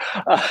kidding.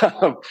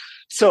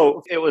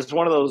 So it was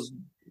one of those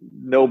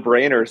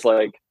no-brainers.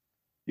 Like,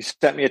 you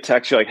sent me a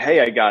text, you're like, hey,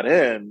 I got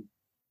in.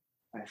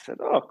 I said,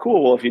 oh,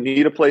 cool. Well, if you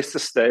need a place to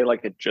stay,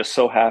 like, it just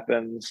so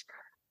happens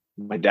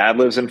my dad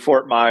lives in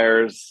Fort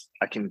Myers.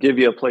 I can give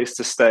you a place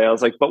to stay. I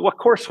was like, but what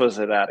course was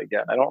it at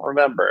again? I don't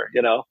remember,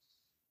 And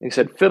he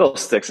said,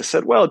 Fiddlesticks. I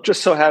said, well, it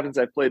just so happens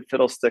I played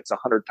Fiddlesticks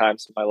 100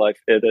 times in my life.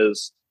 It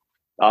is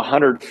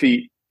 100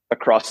 feet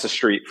across the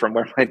street from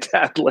where my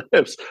dad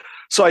lives.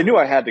 So I knew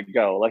I had to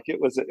go. Like,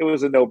 it was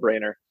a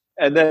no-brainer.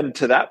 And then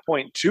to that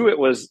point too, it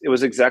was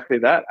exactly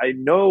that. I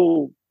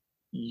know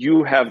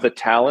you have the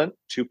talent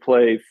to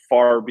play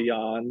far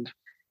beyond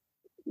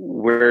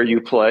where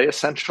you play,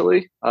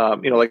 essentially.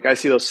 Like, I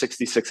see those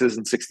 66s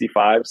and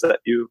 65s that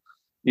you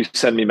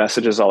send me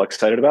messages all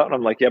excited about. And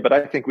I'm like, yeah, but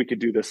I think we could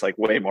do this like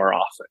way more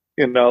often.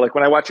 Like,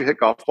 when I watch you hit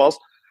golf balls,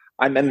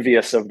 I'm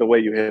envious of the way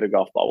you hit a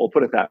golf ball. We'll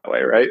put it that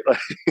way. Right.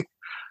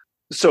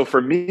 So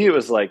for me, it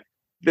was like,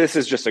 this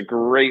is just a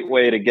great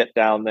way to get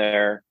down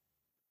there,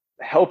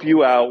 help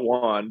you out,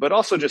 one, but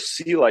also just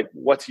see like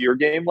what's your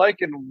game like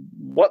and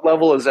what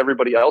level is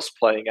everybody else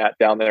playing at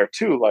down there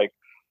too. Like,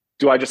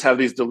 do I just have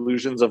these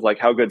delusions of like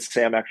how good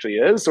Sam actually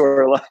is,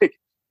 or like,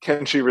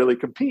 can she really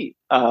compete?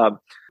 For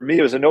me,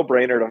 it was a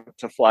no-brainer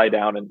to fly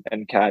down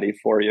and caddy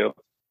for you.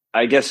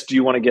 I guess, do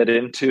you want to get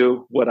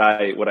into what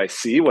I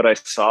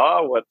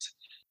saw?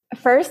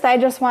 First, I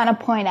just want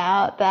to point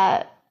out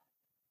that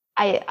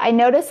I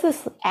noticed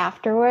this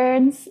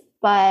afterwards,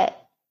 but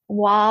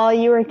while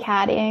you were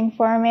caddying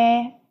for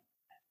me,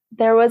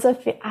 I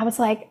was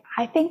like,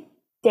 I think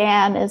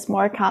Dan is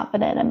more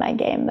confident in my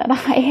game than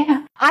I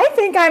am. I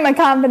think I'm a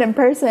confident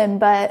person,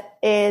 but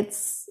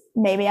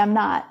maybe I'm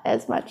not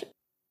as much.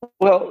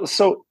 Well,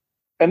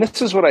 and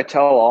this is what I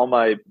tell all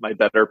my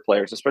better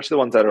players, especially the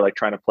ones that are like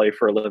trying to play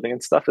for a living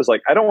and stuff, is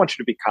like, I don't want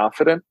you to be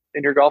confident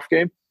in your golf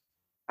game.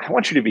 I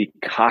want you to be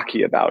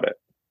cocky about it.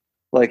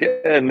 Like,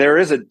 and there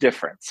is a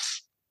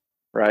difference,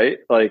 right?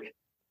 Like,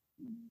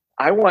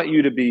 I want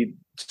you to be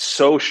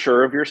so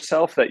sure of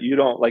yourself that you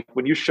don't, like,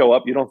 when you show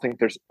up, you don't think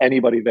there's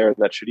anybody there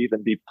that should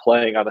even be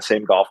playing on the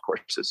same golf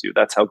course as you.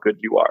 That's how good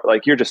you are.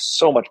 Like, you're just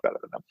so much better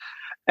than them.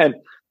 And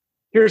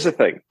here's the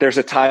thing. There's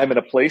a time and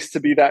a place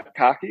to be that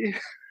cocky,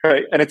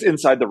 right? And it's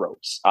inside the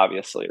ropes,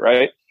 obviously,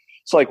 right?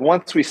 So like,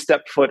 once we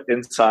step foot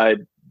inside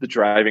the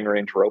driving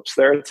range ropes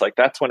there, it's like,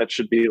 that's when it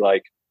should be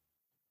like,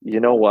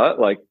 you know what?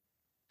 Like,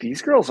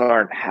 these girls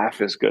aren't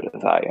half as good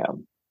as I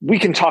am. We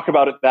can talk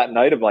about it that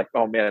night of like,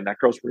 oh man, that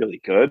girl's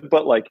really good.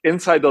 But like,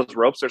 inside those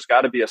ropes, there's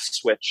got to be a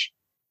switch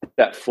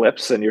that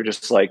flips, and you're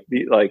just like,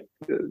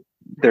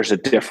 there's a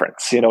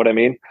difference. You know what I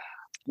mean?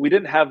 We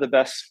didn't have the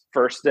best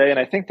first day, and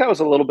I think that was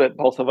a little bit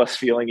both of us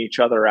feeling each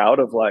other out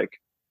of like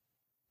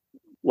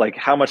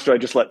how much do I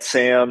just let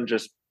Sam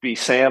just be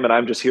Sam, and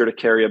I'm just here to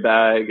carry a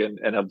bag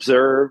and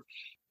observe,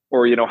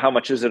 or how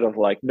much is it of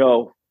like,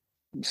 no,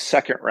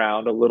 second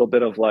round, a little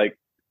bit of like,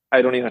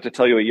 I don't even have to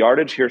tell you a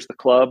yardage. Here's the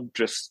club,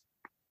 just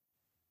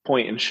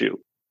point and shoot.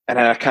 And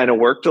I kind of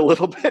worked a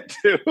little bit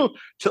too,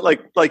 to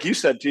like you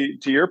said, to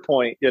your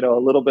point, a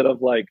little bit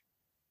of like,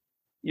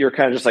 you're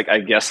kind of just like, I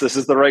guess this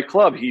is the right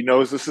club. He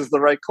knows this is the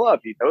right club.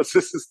 He knows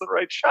this is the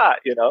right shot,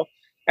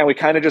 and we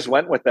kind of just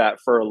went with that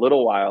for a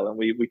little while. And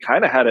we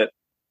kind of had it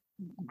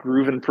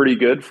grooving pretty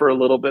good for a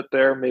little bit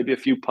there. Maybe a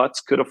few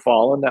putts could have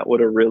fallen that would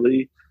have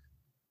really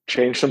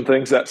changed some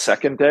things that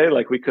second day.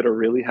 Like, we could have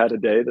really had a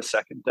day the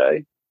second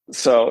day.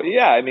 So,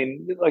 yeah, I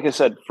mean, like I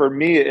said, for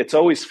me, it's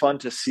always fun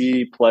to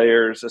see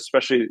players,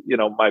 especially,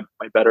 my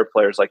better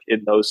players, like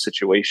in those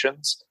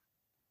situations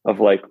of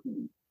like,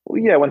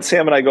 Well, yeah, when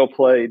Sam and I go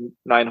play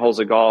 9 holes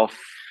of golf,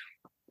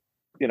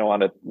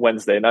 on a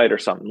Wednesday night or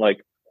something, like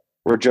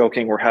we're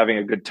joking, we're having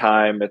a good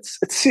time. It's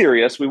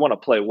serious. We want to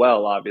play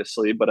well,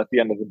 obviously, but at the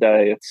end of the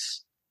day,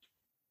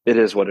 it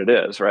is what it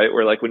is, right?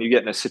 Where like when you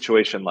get in a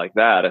situation like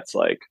that, it's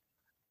like,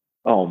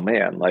 oh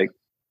man, like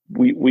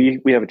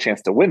we have a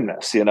chance to win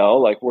this,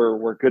 like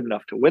we're good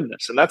enough to win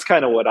this. And that's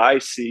kind of what I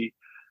see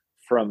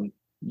from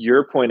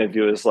your point of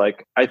view is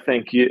like, I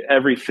think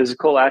every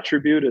physical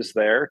attribute is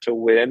there to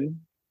win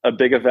a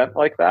big event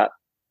like that.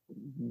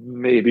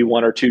 Maybe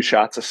one or two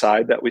shots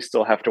aside that we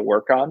still have to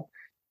work on.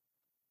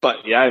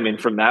 But yeah, I mean,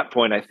 from that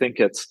point, I think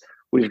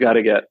we've got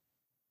to get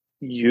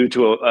you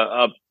to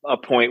a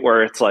point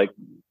where it's like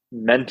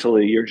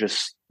mentally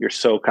you're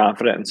so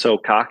confident and so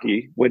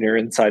cocky when you're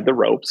inside the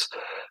ropes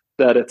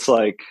that it's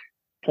like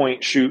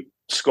point, shoot,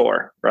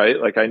 score,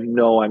 right? Like I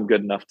know I'm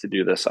good enough to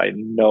do this. I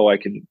know I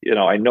can,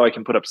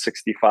 put up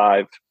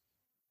 65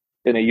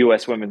 in a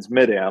US women's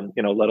mid-am,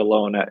 let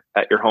alone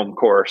at your home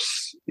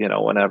course,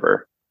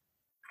 whenever.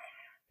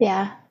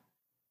 Yeah.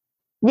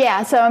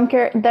 Yeah. So I'm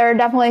curious, there are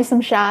definitely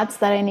some shots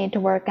that I need to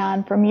work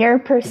on from your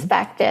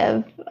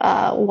perspective.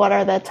 What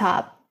are the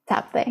top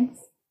things?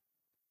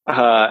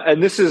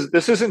 And this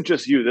isn't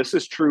just you. This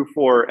is true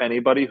for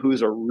anybody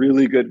who's a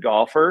really good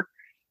golfer,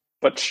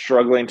 but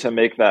struggling to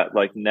make that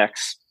like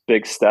next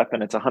big step.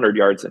 And it's 100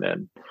 yards and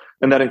in.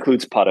 And that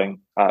includes putting,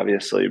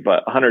 obviously,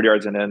 but 100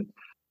 yards and in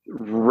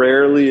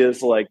rarely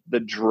is like the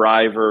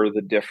driver,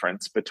 the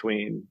difference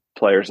between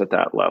players at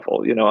that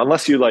level,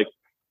 unless you like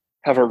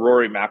have a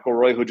Rory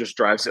McIlroy who just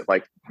drives it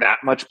like that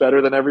much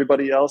better than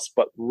everybody else.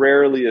 But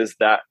rarely is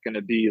that going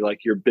to be like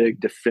your big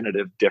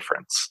definitive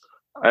difference.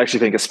 I actually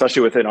think,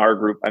 especially within our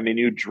group, I mean,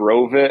 you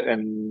drove it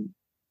and,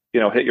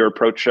 hit your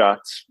approach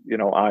shots,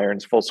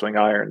 irons, full swing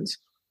irons,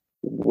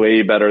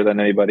 way better than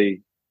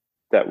anybody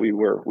that we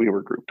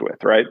were grouped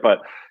with. Right. But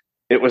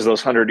it was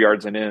those 100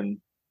 yards and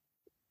in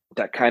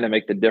that kind of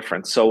make the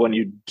difference. So when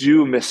you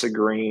do miss a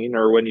green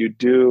or when you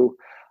do,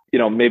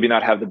 maybe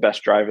not have the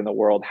best drive in the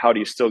world, how do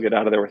you still get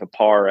out of there with a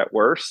par at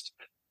worst,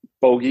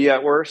 bogey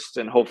at worst,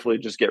 and hopefully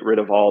just get rid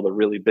of all the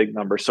really big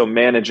numbers? So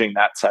managing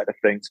that side of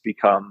things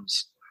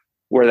becomes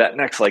where that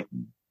next like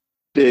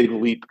big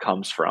leap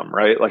comes from,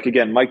 right? Like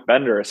again, Mike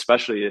Bender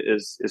especially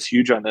is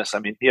huge on this. I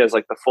mean, he has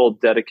like the full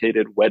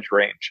dedicated wedge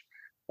range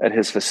at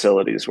his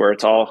facilities where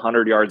it's all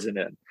 100 yards and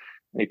in.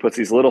 And he puts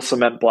these little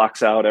cement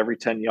blocks out every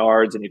 10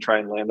 yards and you try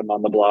and land them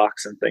on the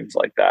blocks and things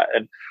like that.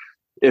 And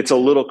it's a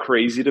little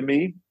crazy to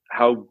me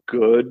how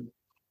good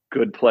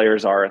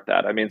players are at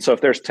that. I mean, so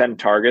if there's 10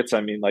 targets,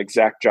 I mean, like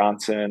Zach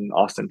Johnson,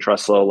 Austin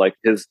Truslow, like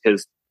his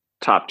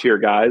top tier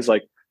guys,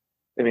 like,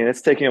 I mean,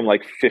 it's taking him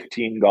like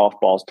 15 golf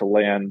balls to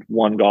land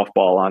one golf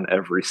ball on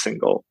every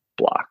single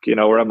block,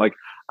 where I'm like,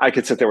 I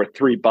could sit there with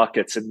 3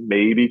 buckets and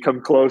maybe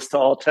come close to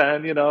all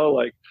 10,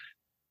 like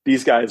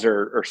these guys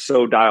are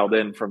so dialed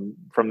in from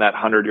that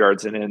 100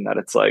 yards and in that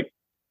it's like,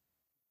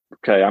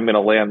 okay, I'm going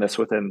to land this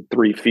within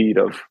 3 feet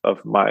of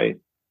my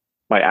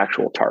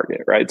actual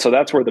target, right? So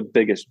that's where the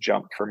biggest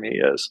jump for me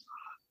is.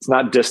 It's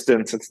not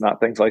distance, it's not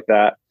things like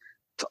that.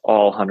 It's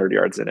all 100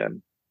 yards and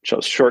in. So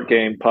short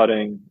game,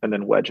 putting, and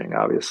then wedging,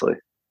 obviously.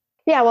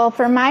 Yeah, well,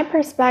 from my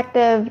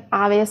perspective,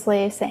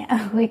 obviously,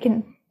 Sam, we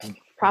can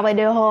probably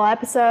do a whole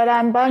episode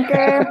on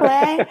bunker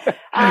play.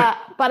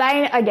 But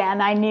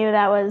I knew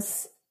that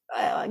was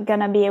going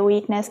to be a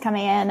weakness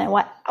coming in. And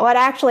what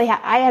actually,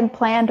 I had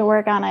planned to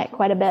work on it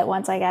quite a bit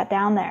once I got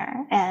down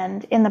there.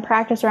 And in the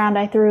practice round,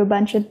 I threw a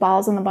bunch of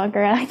balls in the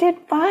bunker and I did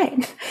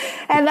fine.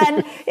 And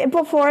then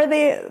before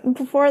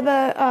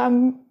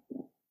the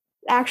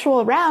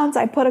actual rounds,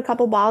 I put a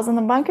couple balls in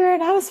the bunker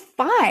and I was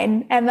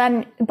fine. And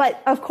then,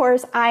 but of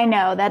course I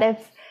know that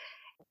if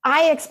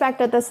I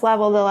expect at this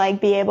level to like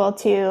be able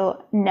to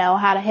know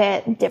how to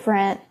hit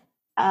different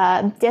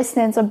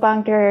distance of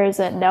bunkers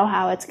and know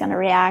how it's going to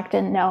react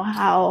and know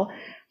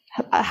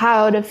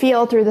how to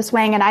feel through the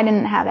swing. And I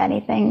didn't have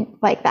anything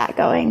like that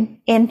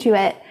going into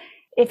it.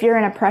 If you're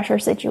in a pressure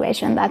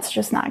situation, that's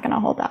just not going to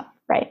hold up,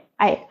 right?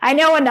 I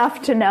know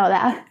enough to know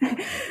that.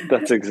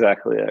 That's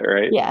exactly it,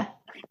 right? Yeah.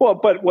 Well,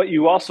 but what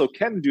you also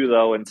can do,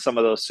 though, in some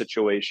of those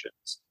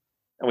situations,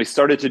 and we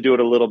started to do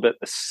it a little bit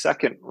the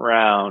second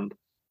round,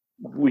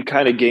 we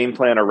kind of game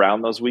plan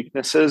around those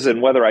weaknesses.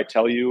 And whether I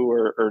tell you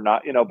or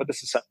not, but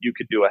this is something you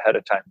could do ahead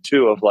of time,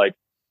 too, of like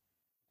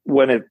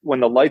when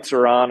the lights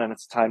are on and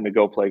it's time to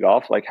go play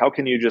golf, like how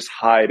can you just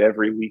hide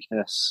every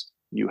weakness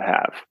you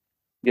have?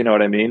 You know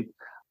what I mean?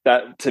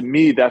 That to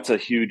me, that's a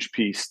huge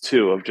piece,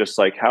 too, of just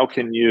like how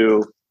can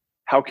you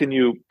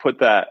put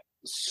that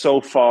so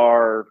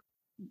far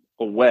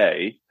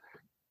away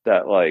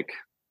that like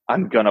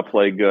I'm gonna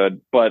play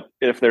good, but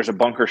if there's a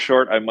bunker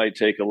short, I might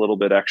take a little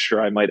bit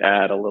extra. I might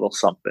add a little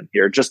something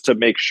here just to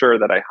make sure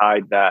that I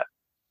hide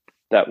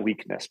that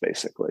weakness,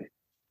 basically.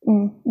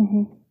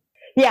 Mm-hmm.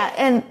 Yeah,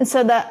 and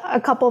so a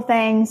couple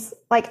things,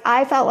 like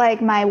I felt like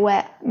my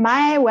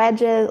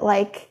wedges,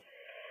 like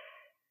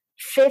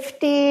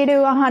 50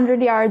 to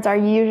 100 yards are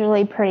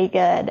usually pretty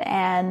good,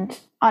 and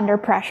under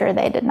pressure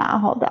they did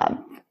not hold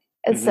up.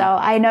 So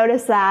I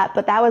noticed that,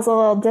 but that was a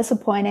little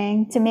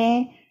disappointing to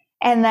me.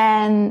 And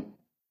then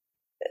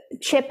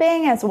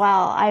chipping as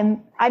well.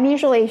 I'm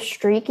usually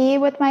streaky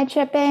with my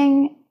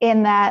chipping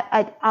in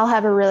that I'll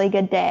have a really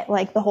good day.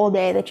 Like the whole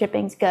day the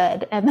chipping's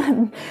good, and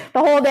then the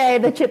whole day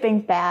the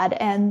chipping's bad.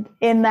 And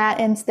in that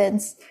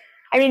instance,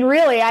 I mean,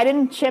 really, I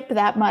didn't chip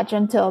that much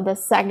until the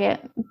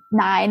second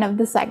 9 of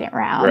the second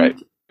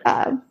round,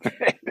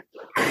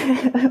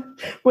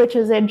 which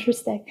is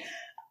interesting.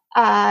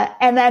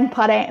 And then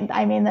putting,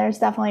 I mean, there's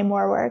definitely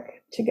more work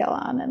to go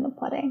on in the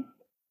putting.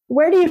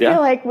 Where do you feel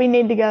like we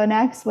need to go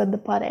next with the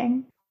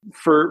putting?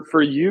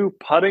 For you,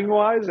 putting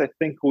wise, I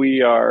think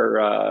we're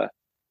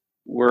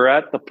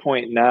at the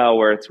point now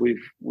where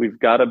we've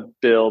got to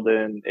build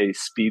in a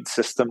speed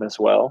system as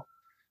well.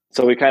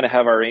 So we kind of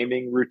have our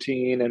aiming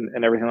routine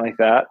and everything like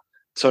that.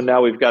 So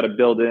now we've got to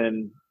build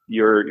in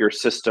your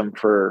system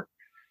for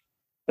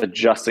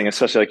adjusting,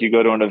 especially like you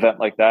go to an event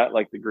like that,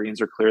 like the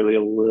greens are clearly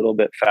a little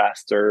bit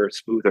faster,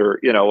 smoother,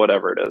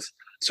 whatever it is.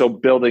 So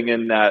building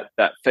in that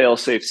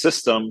fail-safe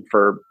system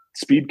for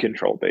speed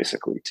control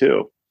basically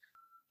too.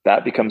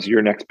 That becomes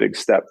your next big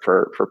step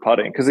for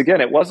putting. Because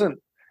again, it wasn't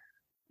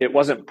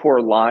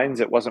poor lines,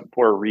 it wasn't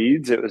poor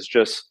reads, it was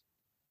just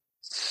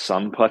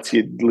some putts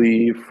you'd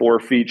leave 4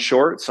 feet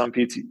short, some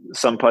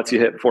putts you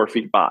hit 4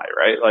 feet by,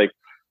 right? Like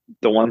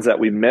the ones that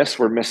we miss,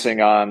 we're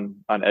missing on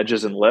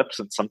edges and lips,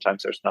 and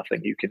sometimes there's nothing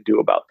you can do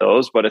about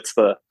those. But it's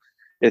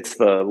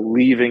the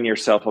leaving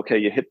yourself, okay,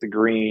 you hit the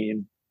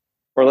green,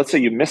 or let's say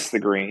you miss the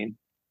green,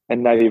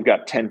 and now you've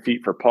got 10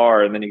 feet for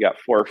par, and then you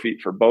got 4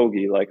 feet for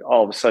bogey. Like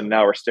all of a sudden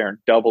now we're staring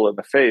double in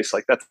the face.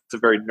 Like that's a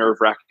very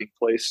nerve-wracking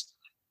place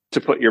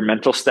to put your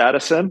mental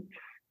status in.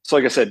 So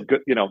like I said,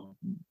 good,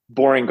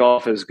 boring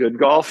golf is good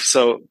golf.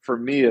 So for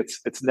me,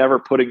 it's never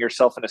putting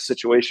yourself in a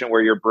situation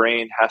where your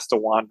brain has to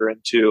wander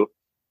into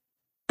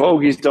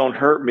bogeys don't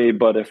hurt me,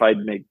 but if I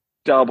make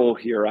double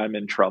here, I'm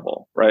in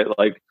trouble, right?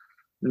 Like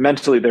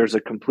mentally, there's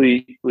a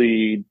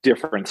completely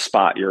different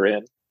spot you're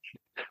in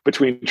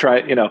between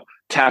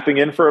tapping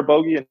in for a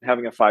bogey and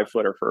having a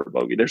 5-footer for a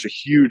bogey. There's a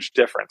huge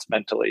difference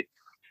mentally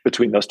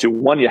between those two.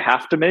 One you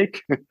have to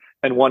make,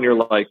 and one you're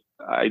like,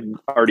 I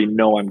already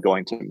know I'm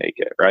going to make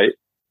it, right?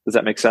 Does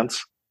that make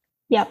sense?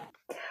 Yep.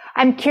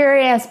 I'm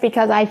curious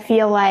because I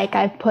feel like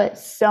I've put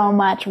so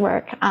much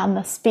work on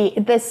the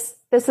speed. This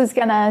is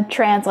going to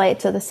translate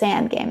to the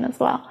sand game as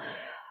well.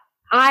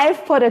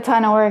 I've put a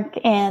ton of work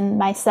in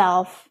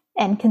myself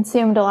and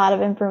consumed a lot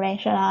of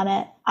information on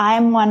it.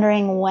 I'm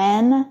wondering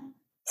when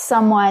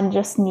someone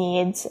just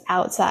needs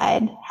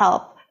outside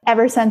help.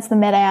 Ever since the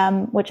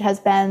Mid-Am, which has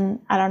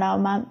been, I don't know, a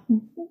month,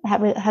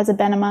 has it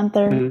been a month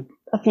or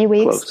a few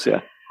weeks? Close,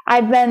 yeah.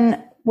 I've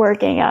been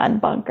working on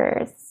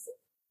bunkers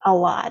a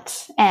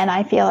lot, and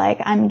I feel like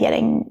I'm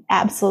getting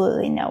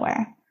absolutely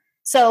nowhere.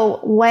 So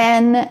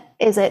when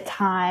is it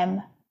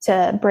time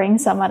to bring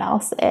someone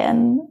else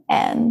in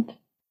and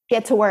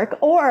get to work?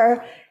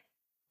 Or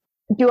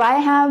do I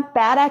have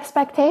bad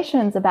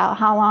expectations about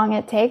how long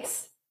it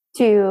takes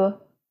to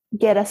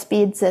get a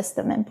speed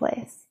system in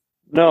place?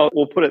 No,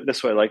 we'll put it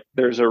this way. Like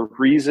there's a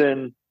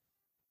reason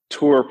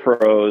tour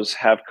pros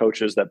have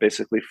coaches that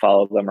basically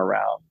follow them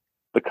around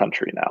the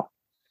country now.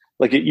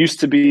 Like it used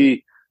to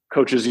be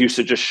coaches used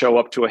to just show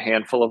up to a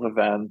handful of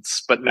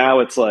events, but now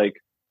it's like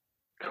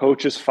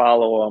coaches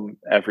follow them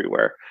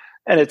everywhere.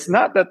 And it's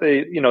not that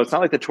it's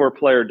not like the tour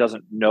player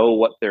doesn't know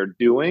what they're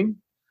doing,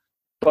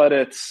 but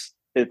it's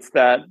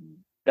that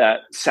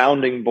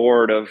sounding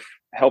board of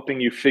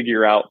helping you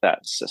figure out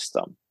that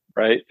system,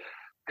 right?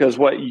 Because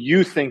what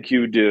you think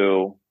you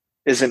do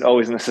isn't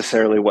always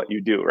necessarily what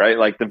you do, right?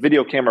 Like the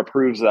video camera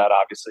proves that,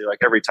 obviously. Like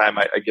every time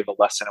I give a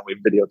lesson and we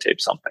videotape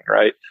something,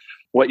 right?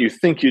 What you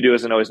think you do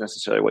isn't always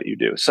necessarily what you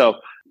do. So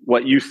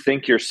what you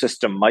think your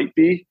system might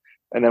be,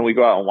 and then we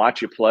go out and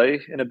watch you play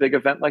in a big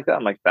event like that,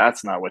 I'm like,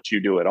 that's not what you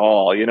do at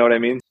all. You know what I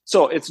mean?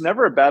 So it's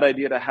never a bad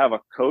idea to have a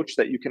coach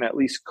that you can at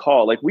least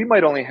call. Like we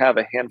might only have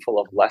a handful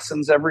of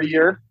lessons every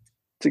year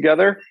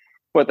together,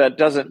 but that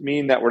doesn't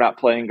mean that we're not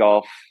playing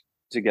golf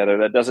together.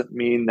 That doesn't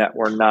mean that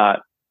we're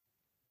not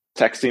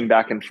texting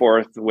back and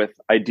forth with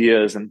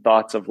ideas and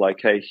thoughts of like,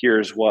 hey,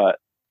 here's what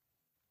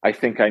I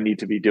think I need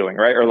to be doing,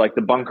 right? Or like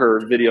the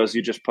bunker videos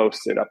you just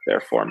posted up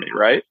there for me,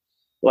 right?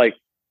 Like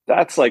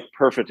that's like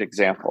perfect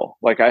example.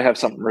 Like I have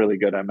something really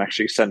good I'm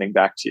actually sending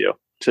back to you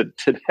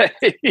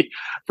today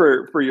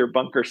for your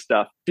bunker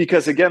stuff.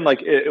 Because again,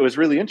 like it was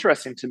really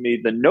interesting to me,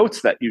 the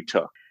notes that you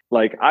took.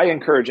 Like I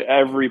encourage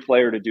every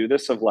player to do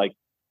this, of like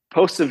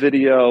post a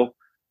video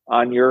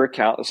on your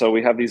account. So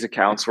we have these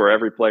accounts where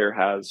every player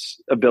has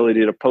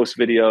ability to post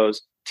videos,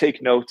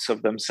 take notes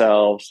of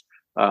themselves,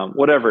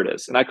 whatever it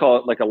is. And I call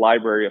it like a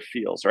library of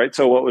feels, right?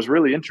 So what was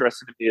really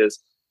interesting to me is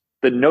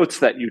the notes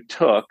that you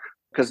took,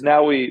 because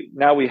now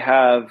we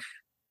have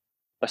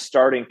a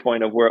starting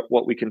point of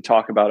what we can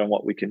talk about and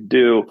what we can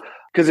do.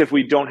 Because if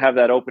we don't have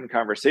that open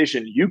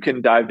conversation, you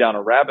can dive down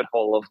a rabbit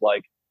hole of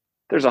like,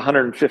 there's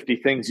 150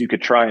 things you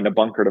could try in a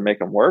bunker to make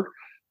them work.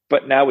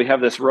 But now we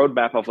have this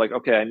roadmap of like,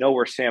 okay, I know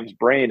where Sam's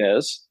brain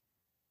is.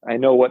 I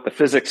know what the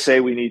physics say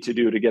we need to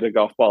do to get a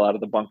golf ball out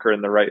of the bunker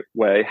in the right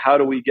way. How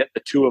do we get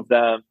the two of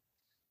them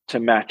to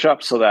match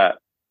up so that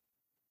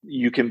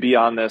you can be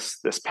on this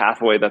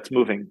pathway that's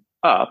moving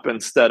up,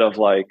 instead of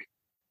like,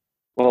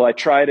 well, I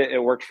tried it,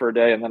 it worked for a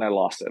day, and then I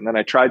lost it. And then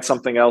I tried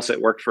something else, it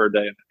worked for a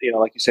day.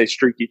 Like you say,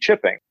 streaky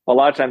chipping. A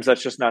lot of times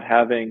that's just not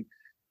having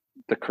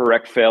the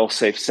correct fail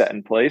safe set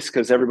in place,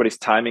 because everybody's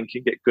timing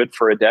can get good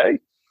for a day.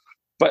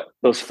 But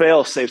those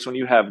fail safes, when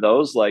you have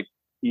those, like,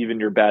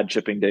 even your bad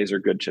chipping days are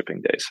good chipping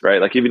days,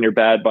 right? Like even your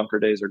bad bunker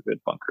days are good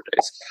bunker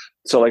days.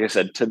 So like I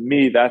said, to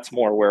me, that's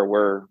more where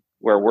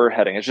we're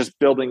heading. It's just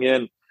building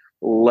in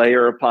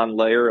layer upon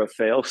layer of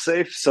fail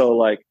safe. So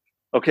like,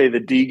 okay, the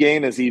D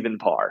gain is even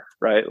par,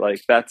 right?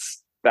 Like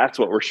that's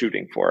what we're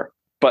shooting for.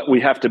 But we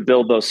have to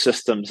build those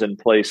systems in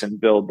place and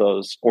build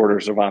those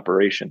orders of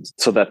operations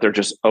so that they're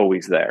just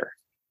always there.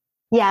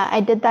 Yeah,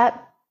 I did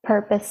that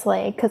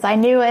purposely because I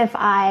knew if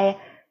I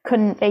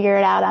couldn't figure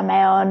it out on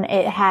my own,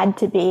 it had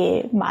to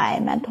be my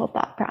mental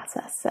thought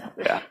process. So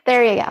yeah,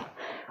 there you go.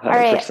 100%. All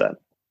right.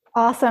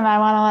 Awesome. I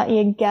want to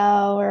let you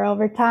go. We're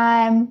over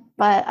time,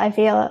 but I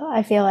feel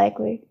like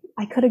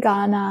I could have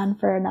gone on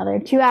for another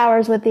 2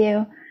 hours with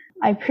you.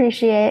 I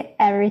appreciate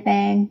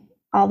everything,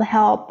 all the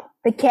help,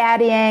 the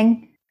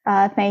caddying.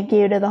 Thank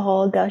you to the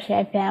whole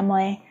Gaucher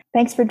family.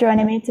 Thanks for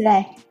joining me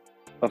today.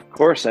 Of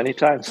course.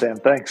 Anytime, Sam.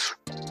 Thanks.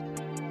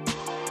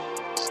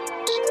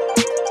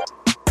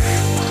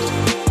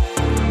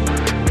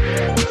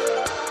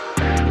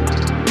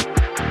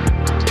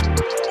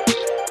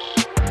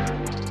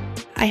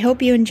 I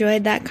hope you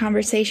enjoyed that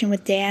conversation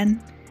with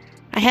Dan.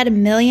 I had a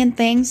million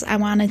things I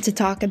wanted to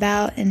talk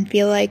about and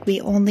feel like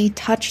we only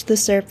touched the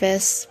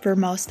surface for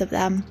most of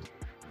them.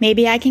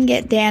 Maybe I can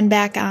get Dan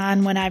back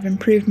on when I've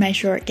improved my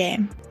short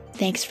game.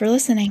 Thanks for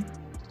listening.